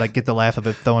purpose, so they could like get the laugh of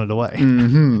it throwing it away.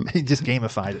 Mm-hmm. He just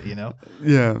gamified it, you know.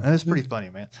 Yeah. And it's pretty funny,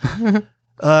 man.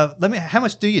 How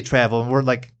much do you travel?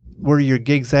 And where are your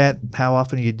gigs at? How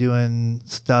often are you doing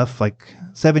stuff? Like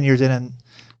 7 years in, and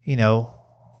you know,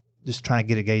 just trying to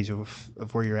get a gauge of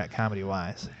where you're at comedy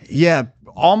wise. Yeah,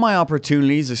 all my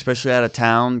opportunities, especially out of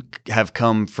town, have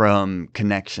come from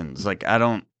connections. Like I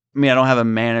don't have a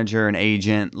manager, an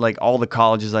agent. Like all the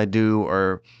colleges I do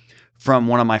are from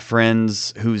one of my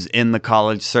friends who's in the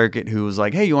college circuit who was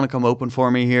like, hey, you want to come open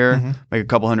for me here? Mm-hmm. Make a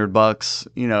couple $100.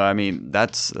 You know, I mean,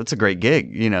 that's a great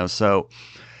gig, you know. So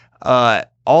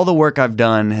all the work I've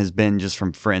done has been just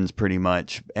from friends pretty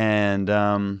much. And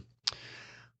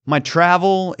my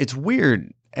travel, it's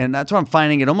weird. And that's what I'm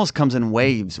finding. It almost comes in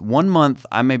waves. 1 month,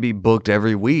 I may be booked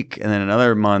every week. And then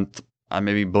another month, I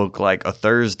may be booked like a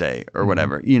Thursday or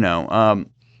whatever, you know.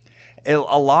 A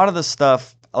lot of the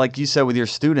stuff, like you said with your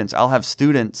students, I'll have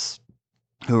students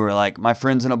who are like, my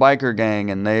friend's in a biker gang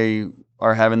and they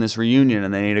are having this reunion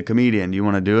and they need a comedian. Do you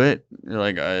want to do it? You're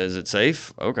like, is it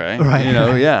safe? Okay. Right. You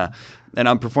know, yeah. And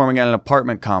I'm performing at an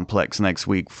apartment complex next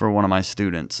week for one of my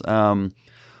students. All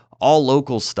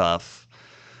local stuff.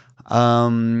 I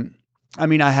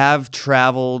mean, I have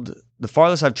traveled. The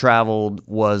farthest I've traveled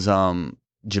was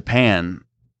Japan.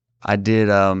 I did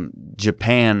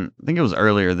Japan, I think it was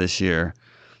earlier this year,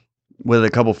 with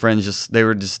a couple friends.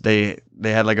 They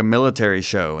had like a military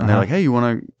show, and they're like, hey, you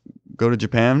want to go to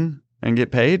Japan and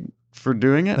get paid for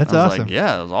doing it? That's I was awesome. like,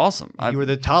 yeah, it was awesome. You were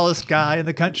the tallest guy in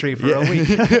the country for a week.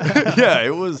 Yeah,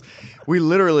 it was. We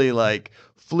literally like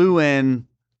flew in,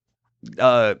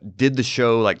 did the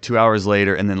show like 2 hours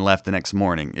later, and then left the next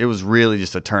morning. It was really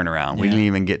just a turnaround. We didn't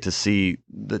even get to see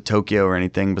the Tokyo or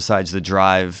anything besides the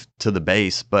drive to the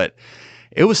base, but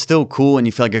it was still cool, and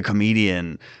you feel like a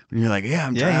comedian when you're like, yeah,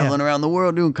 I'm traveling around the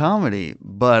world doing comedy.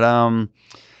 But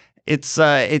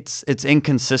it's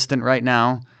inconsistent right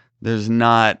now.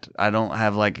 I don't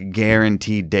have like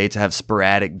guaranteed dates. I have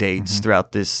sporadic dates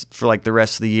throughout this for like the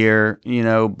rest of the year, you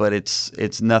know, but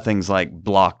it's nothing's like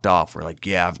blocked off. We're like,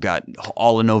 yeah, I've got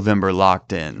all of November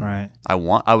locked in. Right. I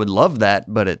would love that,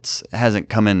 but it hasn't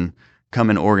come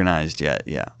in organized yet.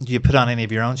 Yeah. Do you put on any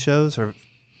of your own shows, or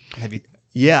have you?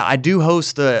 Yeah, I do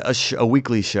host a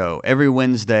weekly show. Every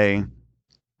Wednesday,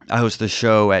 I host a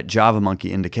show at Java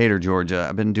Monkey in Decatur, Georgia.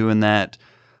 I've been doing that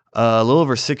a little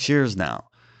over 6 years now.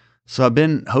 So I've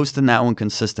been hosting that one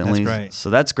consistently. That's great. So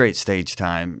that's great stage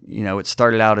time. You know, it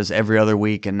started out as every other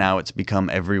week, and now it's become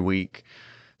every week.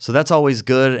 So that's always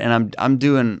good. And I'm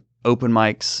doing open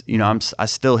mics. You know, I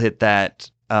still hit that.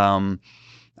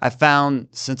 I found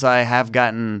since I've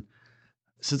gotten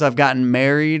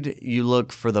married, you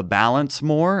look for the balance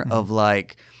more of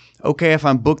like, okay, if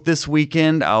I'm booked this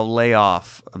weekend, I'll lay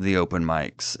off of the open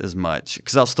mics as much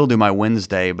because I'll still do my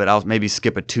Wednesday, but I'll maybe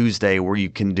skip a Tuesday where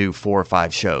you can do 4 or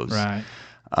 5 shows. Right.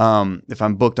 If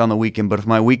I'm booked on the weekend, but if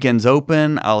my weekend's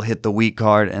open, I'll hit the week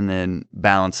card and then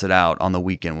balance it out on the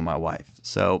weekend with my wife.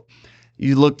 So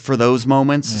you look for those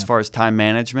moments as far as time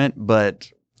management,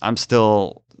 but I'm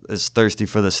still as thirsty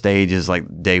for the stage as like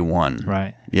day one.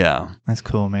 Right. Yeah. That's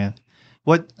cool, man.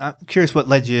 I'm curious what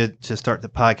led you to start the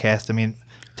podcast. I mean,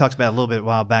 talked about it a little bit a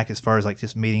while back as far as like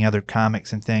just meeting other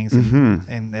comics and things.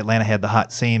 And Atlanta had the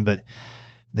hot scene, but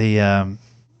the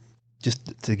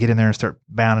just to get in there and start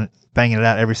banging it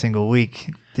out every single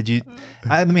week. Did you?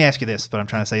 Let me ask you this. What I'm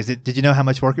trying to say is, did you know how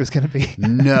much work it was going to be?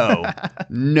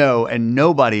 No, and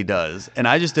nobody does. And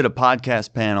I just did a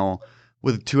podcast panel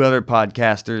with 2 other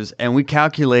podcasters, and we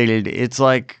calculated it's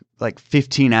like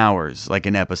 15 hours, like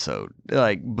an episode,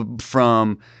 like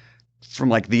from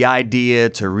like the idea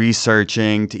to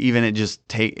researching to even it just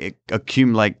taking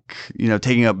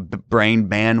up brain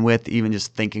bandwidth, even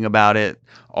just thinking about it,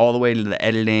 all the way to the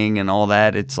editing and all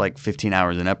that. It's like 15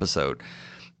 hours an episode.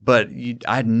 But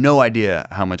I had no idea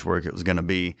how much work it was going to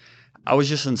be. I was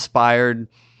just inspired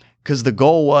because the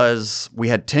goal was we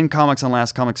had 10 comics on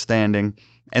Last Comic Standing.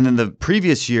 And then the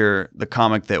previous year, the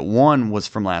comic that won was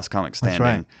from Last Comic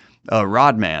Standing,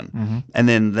 Rodman. And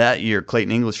then that year,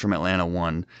 Clayton English from Atlanta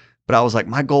won. But I was like,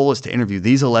 my goal is to interview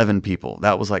these 11 people.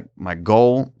 That was like my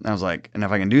goal. I was like, and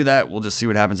if I can do that, we'll just see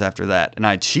what happens after that. And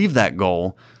I achieved that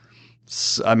goal.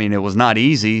 I mean, it was not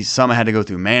easy. Some I had to go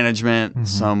through management.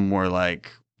 Some were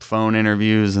like phone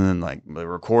interviews, and then like the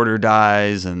recorder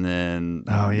dies, and then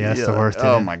Oh yeah, it's the worst.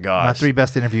 Oh my gosh, my 3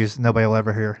 best interviews nobody will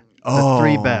ever hear. The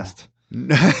three best.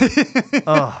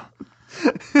 Oh,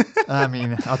 I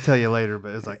mean, I'll tell you later,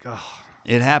 but it's like, oh.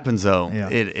 It happens though. Yeah.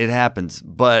 It happens.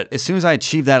 But as soon as I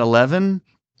achieved that 11,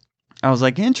 I was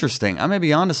like, interesting. I may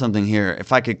be onto something here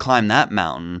if I could climb that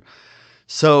mountain.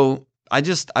 So I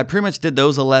pretty much did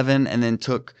those 11 and then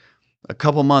took a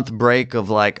couple month break of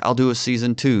like, I'll do a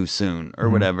season 2 soon or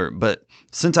whatever. But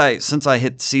since I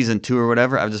hit season 2 or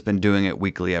whatever, I've just been doing it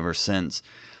weekly ever since.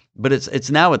 But it's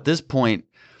now at this point,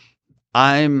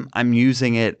 I'm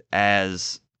using it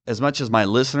as much as my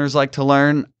listeners like to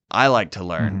learn, I like to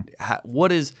learn.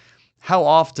 How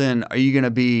often are you going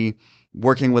to be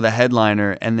working with a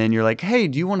headliner and then you're like, hey,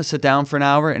 do you want to sit down for an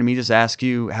hour and me just ask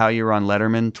you how you were on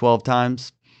Letterman 12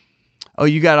 times? Oh,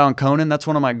 you got on Conan? That's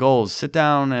one of my goals. Sit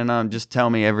down and just tell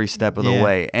me every step of the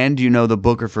way. And do you know the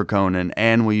booker for Conan?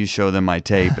 And will you show them my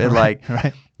tape? And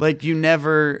like you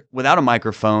never, without a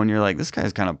microphone, you're like, this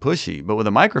guy's kind of pushy. But with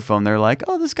a microphone, they're like,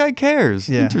 oh, this guy cares.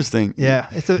 Yeah. Interesting. Yeah,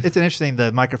 it's an interesting.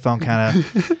 The microphone kind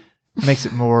of makes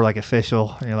it more like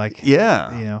official. And you're like,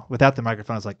 without the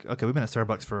microphone, it's like, okay, we've been at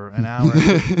Starbucks for an hour,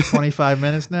 25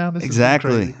 minutes now. This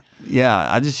Exactly. is crazy.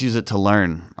 Yeah, I just use it to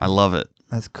learn. I love it.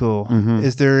 That's cool.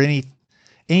 Is there any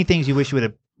things you wish you would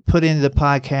have put into the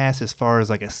podcast as far as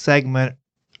like a segment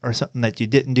or something that you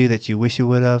didn't do that you wish you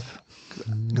would have?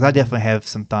 Because I definitely have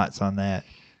some thoughts on that.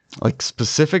 Like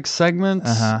specific segments?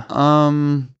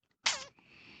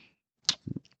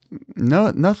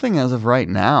 No, nothing as of right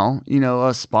now.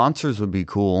 Sponsors would be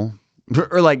cool.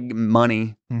 Or like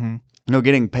money.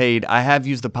 Getting paid. I have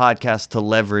used the podcast to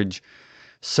leverage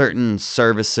certain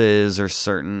services or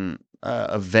certain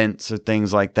events or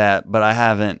things like that, but I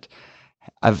haven't.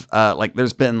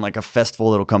 There's been like a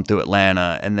festival that'll come through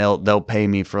Atlanta and they'll pay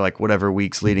me for like whatever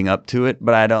weeks leading up to it,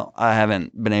 but I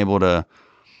haven't been able to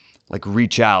like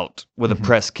reach out with a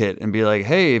press kit and be like,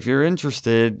 hey, if you're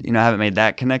interested, I haven't made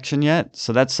that connection yet.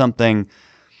 So that's something,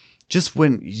 just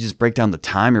when you just break down the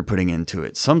time you're putting into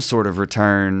it, some sort of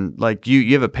return, like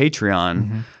you have a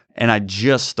Patreon and I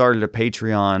just started a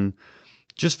Patreon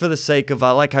just for the sake of,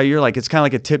 I like how you're like, it's kind of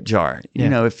like a tip jar,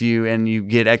 if you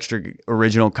get extra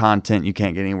original content you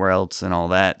can't get anywhere else and all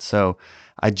that. So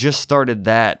I just started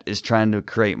that, is trying to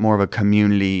create more of a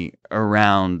community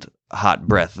around Hot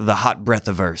Breath, the Hot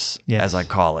Breathiverse, as I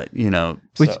call it,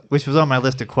 Which was on my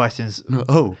list of questions.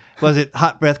 Oh. Was it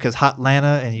Hot Breath because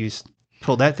Hotlanta and you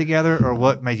pulled that together, or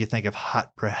what made you think of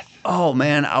Hot Breath? Oh,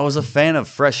 man, I was a fan of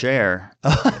Fresh Air.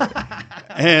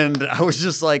 And I was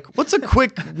just like, what's a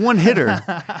quick one hitter?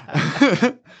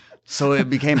 So it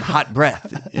became Hot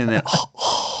Breath. And then,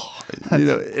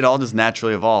 it all just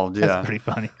naturally evolved. Yeah. That's pretty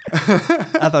funny.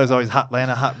 I thought it was always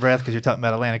Hotlanta, Hot Breath, because you're talking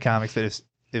about Atlanta comics, but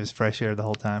it was Fresh Air the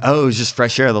whole time. Oh, it was just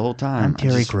Fresh Air the whole time. I'm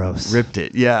Terry Gross. Ripped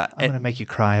it. Yeah. I'm going to make you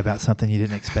cry about something you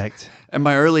didn't expect. And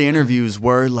my early interviews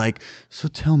were like, so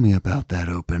tell me about that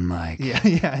open mic.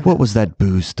 Yeah. What was that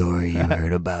boo story you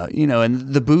heard about?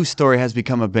 And the boo story has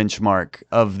become a benchmark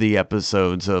of the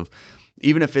episodes of,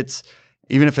 even if it's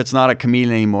not a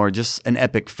comedian anymore, just an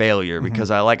epic failure,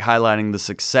 because I like highlighting the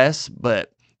success,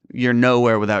 but you're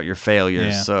nowhere without your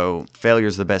failures. Yeah. So failure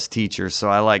is the best teacher. So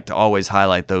I like to always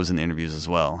highlight those in interviews as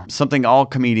well. Something all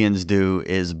comedians do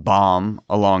is bomb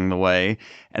along the way.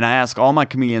 And I ask all my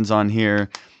comedians on here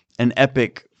an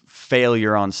epic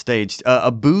failure on stage, a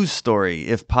boo story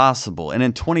if possible. And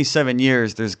in 27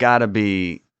 years, there's got to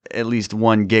be at least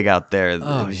one gig out there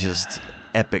that was just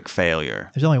epic failure.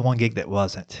 There's only one gig that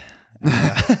wasn't.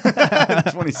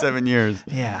 27 years.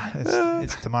 Yeah,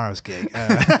 it's tomorrow's gig.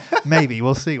 Maybe.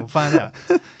 We'll see. We'll find out.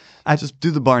 I just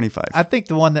do the Barney Fife. I think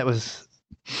the one that was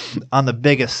on the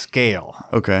biggest scale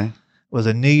was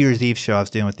a New Year's Eve show I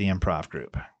was doing with the improv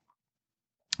group.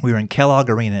 We were in Kellogg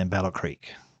Arena in Battle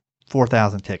Creek.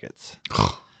 4,000 tickets.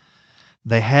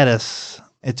 They had us,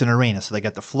 it's an arena, so they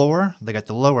got the floor, they got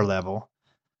the lower level.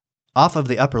 Off of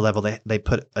the upper level, they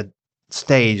put a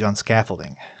stage on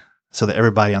scaffolding so that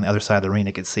everybody on the other side of the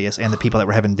arena could see us, and the people that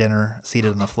were having dinner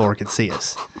seated on the floor could see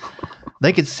us.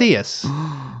 They could see us.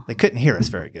 They couldn't hear us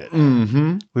very good.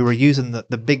 We were using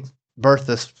the big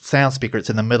Bertha sound speaker that's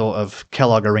in the middle of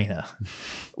Kellogg Arena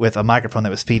with a microphone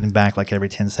that was feeding back like every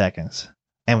 10 seconds.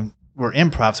 And we're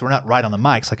improv, so we're not right on the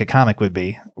mics like a comic would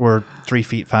be. We're 3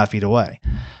 feet, 5 feet away.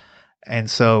 And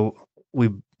so we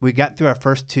got through our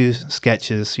first 2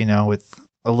 sketches, with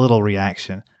a little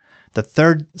reaction. The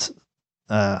third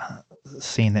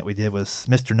scene that we did was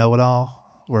Mr.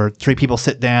 Know-It-All, where 3 people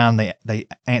sit down, they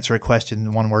answer a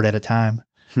question 1 word at a time.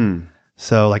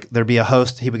 So like there'd be a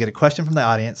host, he would get a question from the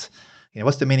audience,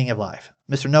 what's the meaning of life?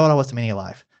 Mr. Know-It-All, what's the meaning of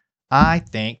life? I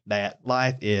think that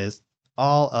life is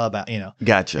all about,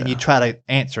 Gotcha. And you try to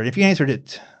answer it. If you answered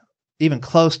it even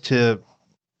close to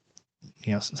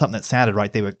something that sounded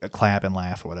right, they would clap and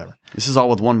laugh or whatever. This is all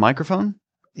with one microphone?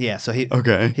 Yeah, so he would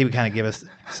kind of give us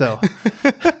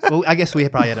well, I guess we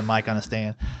probably had a mic on a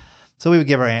stand. So we would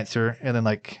give our answer, and then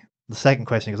like the second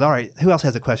question, he goes, all right, who else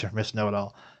has a question for Mr.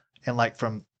 Know-It-All? And like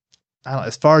from, I don't know,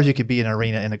 as far as you could be in an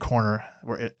arena in the corner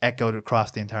where it echoed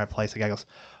across the entire place, the guy goes,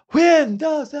 when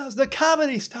does the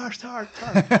comedy start?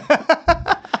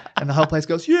 And the whole place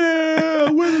goes,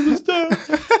 yeah, when does it start?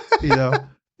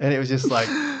 And it was just like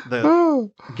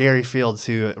Gary Fields,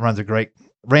 who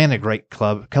ran a great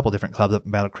club, a couple different clubs up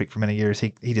in Battle Creek for many years.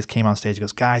 He just came on stage and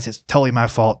goes, guys, it's totally my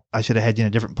fault. I should have had you in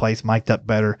a different place, mic'd up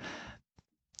better.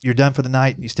 You're done for the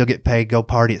night. You still get paid. Go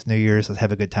party. It's New Year's. Let's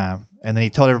have a good time. And then he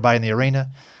told everybody in the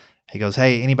arena, he goes,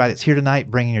 hey, anybody that's here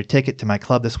tonight, bring in your ticket to my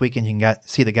club this weekend. You can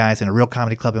see the guys in a real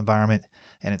comedy club environment,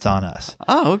 and it's on us.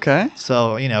 Oh, okay.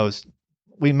 So,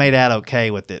 we made out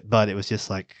okay with it, but it was just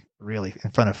like really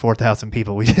in front of 4,000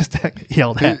 people. We just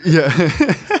yelled at. Yeah.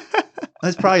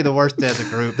 That's probably the worst as a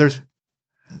group.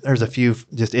 There's a few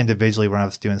just individually where I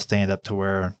was doing stand up to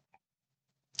where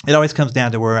it always comes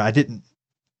down to where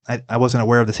I wasn't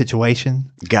aware of the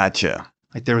situation. Gotcha.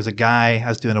 Like there was a guy, I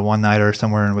was doing a one-nighter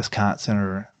somewhere in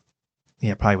Wisconsin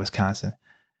probably Wisconsin.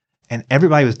 And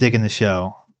everybody was digging the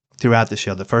show throughout the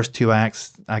show. The first 2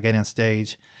 acts, I get on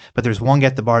stage, but there's one guy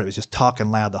at the bar that was just talking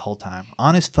loud the whole time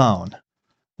on his phone,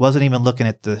 wasn't even looking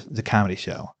at the comedy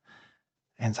show.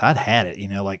 And so I'd had it,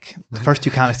 like the first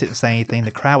 2 comics didn't say anything.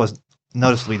 The crowd was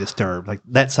noticeably disturbed. Like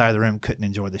that side of the room couldn't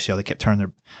enjoy the show. They kept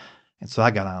turning and so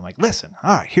I got on. I'm like, listen,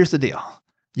 all right, here's the deal.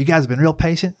 You guys have been real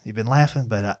patient. You've been laughing,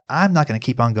 but I'm not going to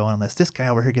keep on going unless this guy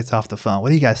over here gets off the phone. What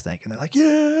do you guys think? And they're like,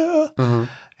 yeah. Uh-huh.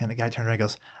 And the guy turned around and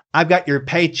goes, I've got your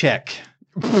paycheck.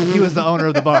 He was the owner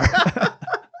of the bar.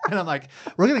 And I'm like,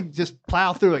 we're going to just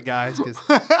plow through it, guys.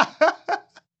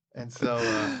 And so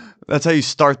that's how you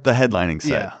start the headlining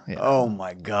set. Yeah. Oh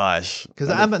my gosh. Because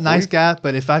I'm a nice guy,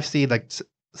 but if I see like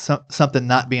something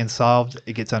not being solved,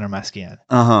 it gets under my skin.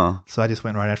 So I just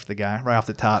went right after the guy, right off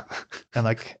the top, and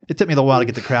like it took me a little while to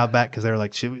get the crowd back because they were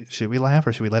like, "Should we laugh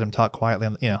or should we let him talk quietly?"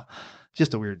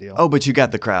 Just a weird deal. Oh, but you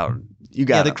got the crowd.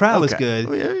 The crowd was good.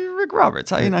 Well, you're Rick Roberts.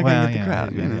 How are you not going to get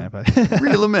the crowd? But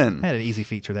reel them in. I had an easy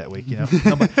feature that week.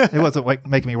 It wasn't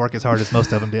making me work as hard as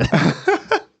most of them did.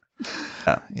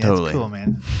 Totally. It's cool,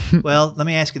 man. Well, let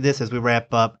me ask you this as we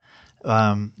wrap up.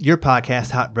 Your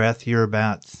podcast, Hot Breath, you're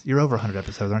over 100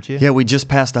 episodes, aren't you? Yeah, we just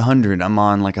passed 100. I'm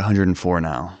on like 104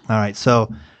 now. All right.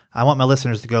 So I want my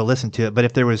listeners to go listen to it. But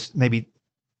if there was maybe,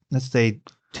 let's say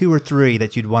 2 or 3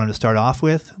 that you'd want them to start off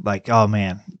with, like, oh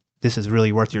man, this is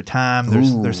really worth your time.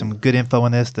 There's some good info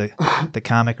in this. The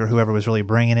comic or whoever was really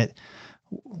bringing it,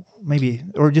 maybe,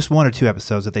 or just 1 or 2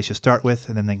 episodes that they should start with,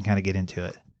 and then they can kind of get into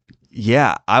it.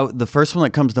 Yeah, the first one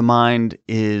that comes to mind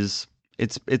is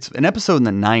it's an episode in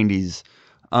the 90s.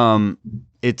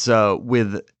 It's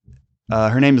with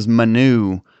her name is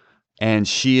Manu, and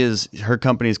her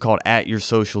company is called At Your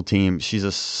Social Team. She's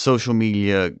a social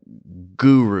media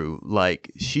guru.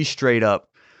 Like she's straight up.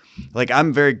 Like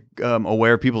I'm very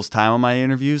aware of people's time on my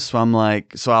interviews, so I'll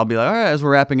be like, all right, as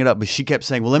we're wrapping it up. But she kept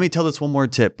saying, well, let me tell this one more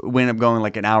tip. We ended up going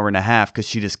like an hour and a half because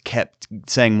she just kept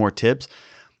saying more tips.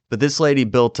 But this lady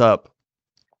built up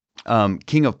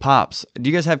King of Pops. Do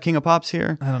you guys have King of Pops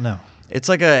here? I don't know. It's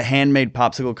like a handmade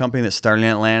popsicle company that started in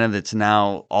Atlanta that's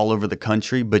now all over the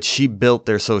country. But she built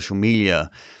their social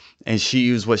media, and she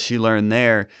used what she learned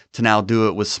there to now do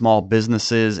it with small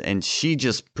businesses. And she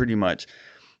just pretty much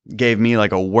gave me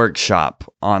like a workshop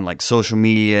on like social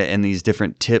media and these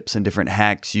different tips and different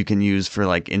hacks you can use for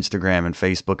like Instagram and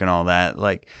Facebook and all that.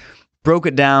 Like broke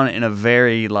it down in a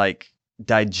very like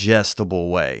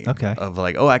digestible way. Okay. Of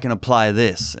like, oh, I can apply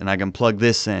this and I can plug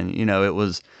this in. It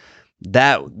was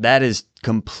that has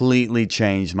completely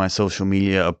changed my social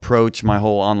media approach, my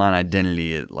whole online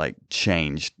identity. It like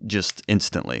changed just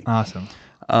instantly. Awesome.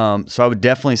 So I would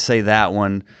definitely say that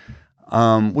one.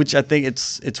 Which I think I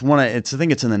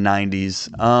think it's in the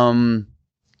 90s.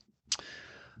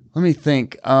 Let me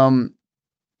think.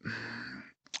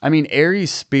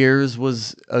 Aries Spears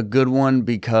was a good one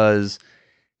because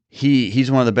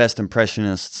he's one of the best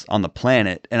impressionists on the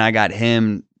planet, and I got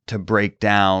him to break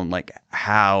down like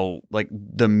how like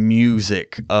the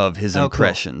music of his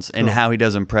impressions and how he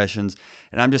does impressions.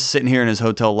 And I'm just sitting here in his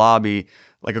hotel lobby,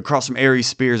 like across from Aries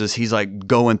Spears, as he's like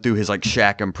going through his like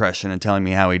Shaq impression and telling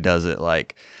me how he does it.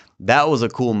 Like that was a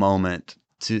cool moment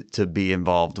to be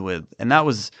involved with. And that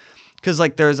was because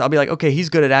like I'll be like, okay, he's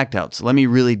good at act outs. Let me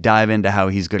really dive into how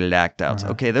he's good at act outs.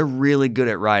 Uh-huh. Okay, they're really good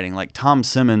at writing. Like Tom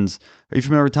Simmons. Are you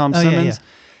familiar with Tom Simmons? Yeah.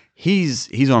 He's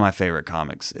one of my favorite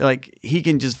comics. Like he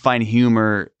can just find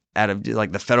humor out of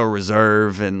like the Federal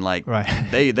Reserve and like Right.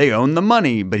 they own the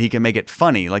money, but he can make it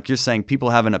funny. Like you're saying, people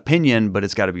have an opinion, but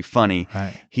it's got to be funny.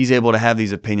 Right. He's able to have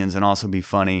these opinions and also be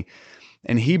funny.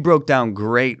 And he broke down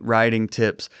great writing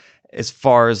tips as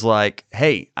far as like,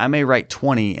 hey, I may write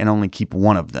 20 and only keep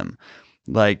one of them.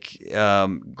 Like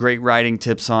great writing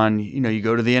tips on, you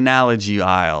go to the analogy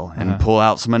aisle and pull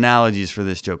out some analogies for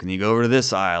this joke, and you go over to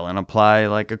this aisle and apply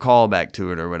like a callback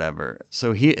to it or whatever.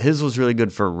 So his was really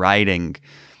good for writing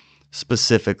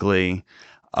specifically.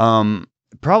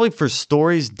 Probably for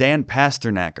stories, Dan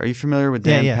Pasternak. Are you familiar with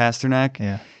Dan Pasternak?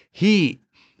 Yeah.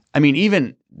 I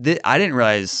didn't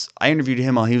realize, I interviewed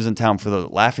him while he was in town for the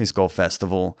Laughing Skull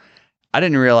Festival. I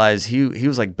didn't realize he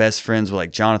was like best friends with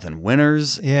like Jonathan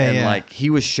Winters. Like he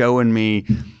was showing me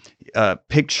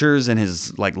pictures in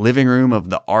his like living room of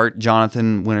the art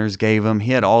Jonathan Winters gave him.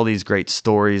 He had all these great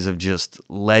stories of just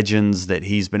legends that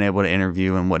he's been able to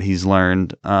interview and what he's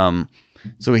learned.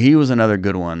 So he was another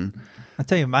good one. I'll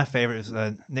tell you, my favorite is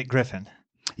Nick Griffin.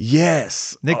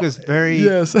 Yes. Nick was very,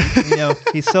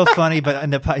 he's so funny, but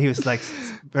he was like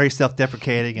very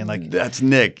self-deprecating and like. That's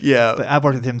Nick, yeah. But I've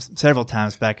worked with him several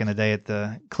times back in the day at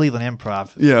the Cleveland Improv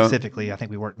specifically. I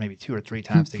think we worked maybe 2 or 3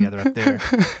 times together up there.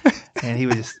 And he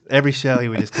would just, every show he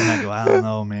would just come out and go, I don't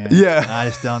know, man. Yeah. I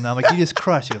just don't know. I'm like, you just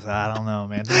crush. He goes, I don't know,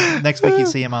 man. Then next week you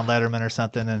see him on Letterman or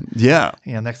something. And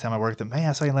next time I worked with him, hey,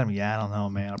 I saw you on Letterman. Yeah, I don't know,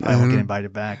 man. I probably won't get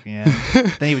invited back. Yeah.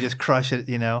 Then he would just crush it,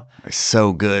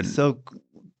 So good. So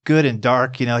good and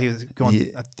dark. He was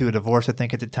going through a divorce, I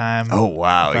think, at the time. Oh,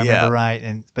 wow. If I remember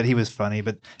right. But he was funny.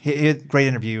 But he had a great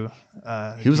interview.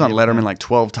 He was on Letterman like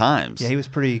 12 times. Yeah, he was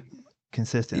pretty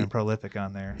consistent and prolific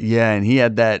on there. Yeah, and he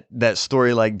had that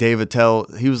story like Dave Attell.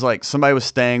 He was like, somebody was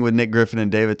staying with Nick Griffin, and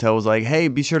Dave Attell was like, hey,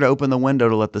 be sure to open the window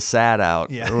to let the sad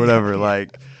out or whatever.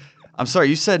 Like, I'm sorry,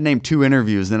 you said name 2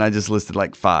 interviews, then I just listed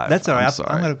like 5. That's all right.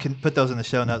 I'm going to put those in the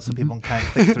show notes so people can kind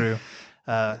of click through.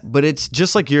 But it's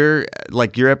just like your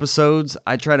episodes.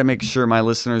 I try to make sure my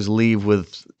listeners leave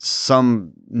with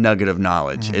some nugget of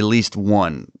knowledge, at least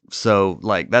one. So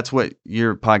like that's what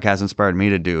your podcast inspired me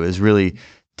to do, is really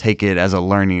take it as a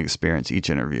learning experience each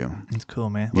interview. It's cool,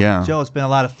 man. Well, Joe, it's been a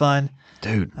lot of fun,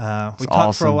 dude. We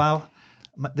talked for a while.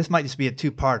 This might just be a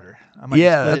 2-parter.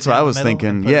 That's what I was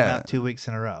thinking. Out 2 weeks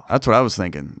in a row. That's what I was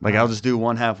thinking. Like I'll just do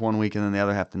one half one week and then the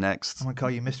other half the next. I'm gonna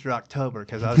call you Mr. October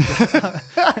because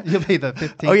you'll be the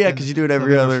 15th. Oh yeah, because you do it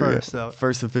every other first, so.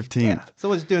 First and 15th. Yeah. So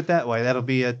we'll just do it that way. That'll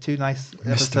be 2 nice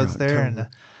episodes there. And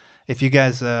if you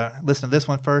guys listen to this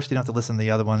one first, you don't have to listen to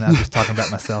the other one. I'm just talking about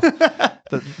myself.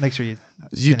 But make sure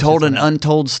you told an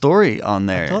untold story on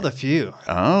there. I told a few.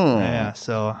 Oh. Yeah.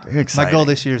 So very exciting. My goal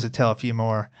this year is to tell a few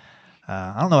more.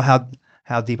 I don't know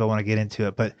how deep I want to get into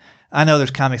it, but I know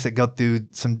there's comics that go through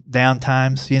some down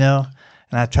times, and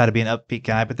I try to be an upbeat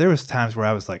guy, but there was times where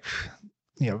I was like,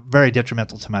 very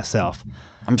detrimental to myself.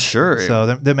 I'm sure.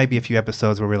 So there may be a few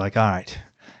episodes where we're like, all right,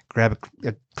 grab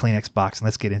a Kleenex box and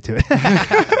let's get into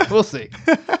it. We'll see.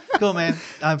 Cool, man.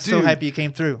 I'm so happy you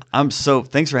came through.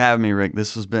 Thanks for having me, Rick.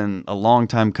 This has been a long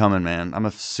time coming, man. I'm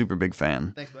a super big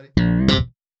fan. Thanks, buddy.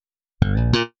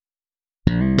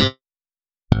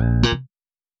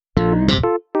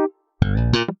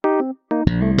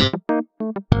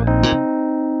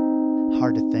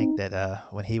 Hard to think that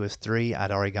when he was 3,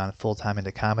 I'd already gone full-time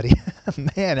into comedy.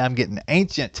 Man, I'm getting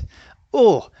ancient.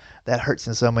 Oh, that hurts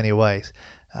in so many ways.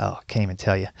 Oh, can't even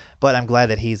tell you. But I'm glad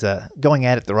that he's going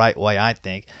at it the right way, I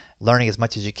think. Learning as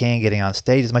much as you can, getting on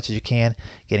stage as much as you can,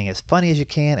 getting as funny as you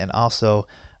can, and also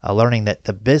learning that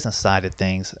the business side of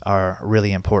things are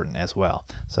really important as well.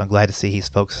 So I'm glad to see he's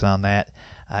focused on that.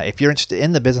 If you're interested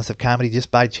in the business of comedy,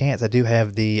 just by chance, I do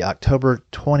have the October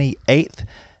 28th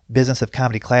Business of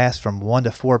Comedy class from 1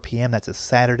 to 4 p.m. That's a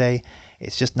Saturday.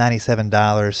 It's just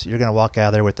 $97. You're going to walk out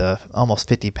of there with a almost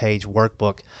 50-page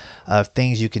workbook of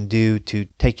things you can do to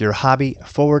take your hobby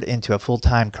forward into a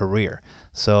full-time career.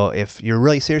 So if you're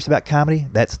really serious about comedy,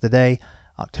 that's the day,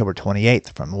 October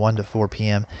 28th from 1 to 4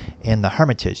 p.m. in the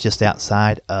Hermitage, just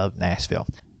outside of Nashville.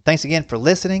 Thanks again for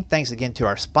listening. Thanks again to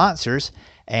our sponsors.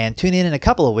 And tune in a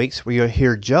couple of weeks where you'll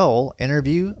hear Joel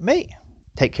interview me.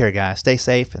 Take care, guys. Stay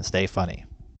safe and stay funny.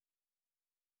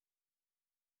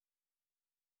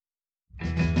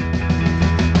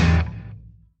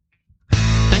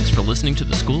 Thanks for listening to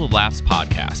the School of Laughs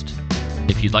podcast.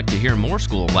 If you'd like to hear more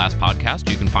School of Laughs podcasts,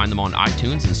 you can find them on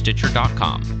iTunes and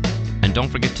Stitcher.com. And don't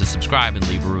forget to subscribe and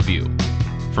leave a review.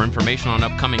 For information on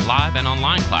upcoming live and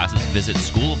online classes, visit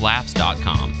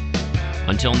schooloflaughs.com.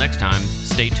 Until next time,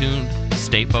 stay tuned,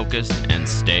 stay focused, and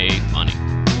stay funny.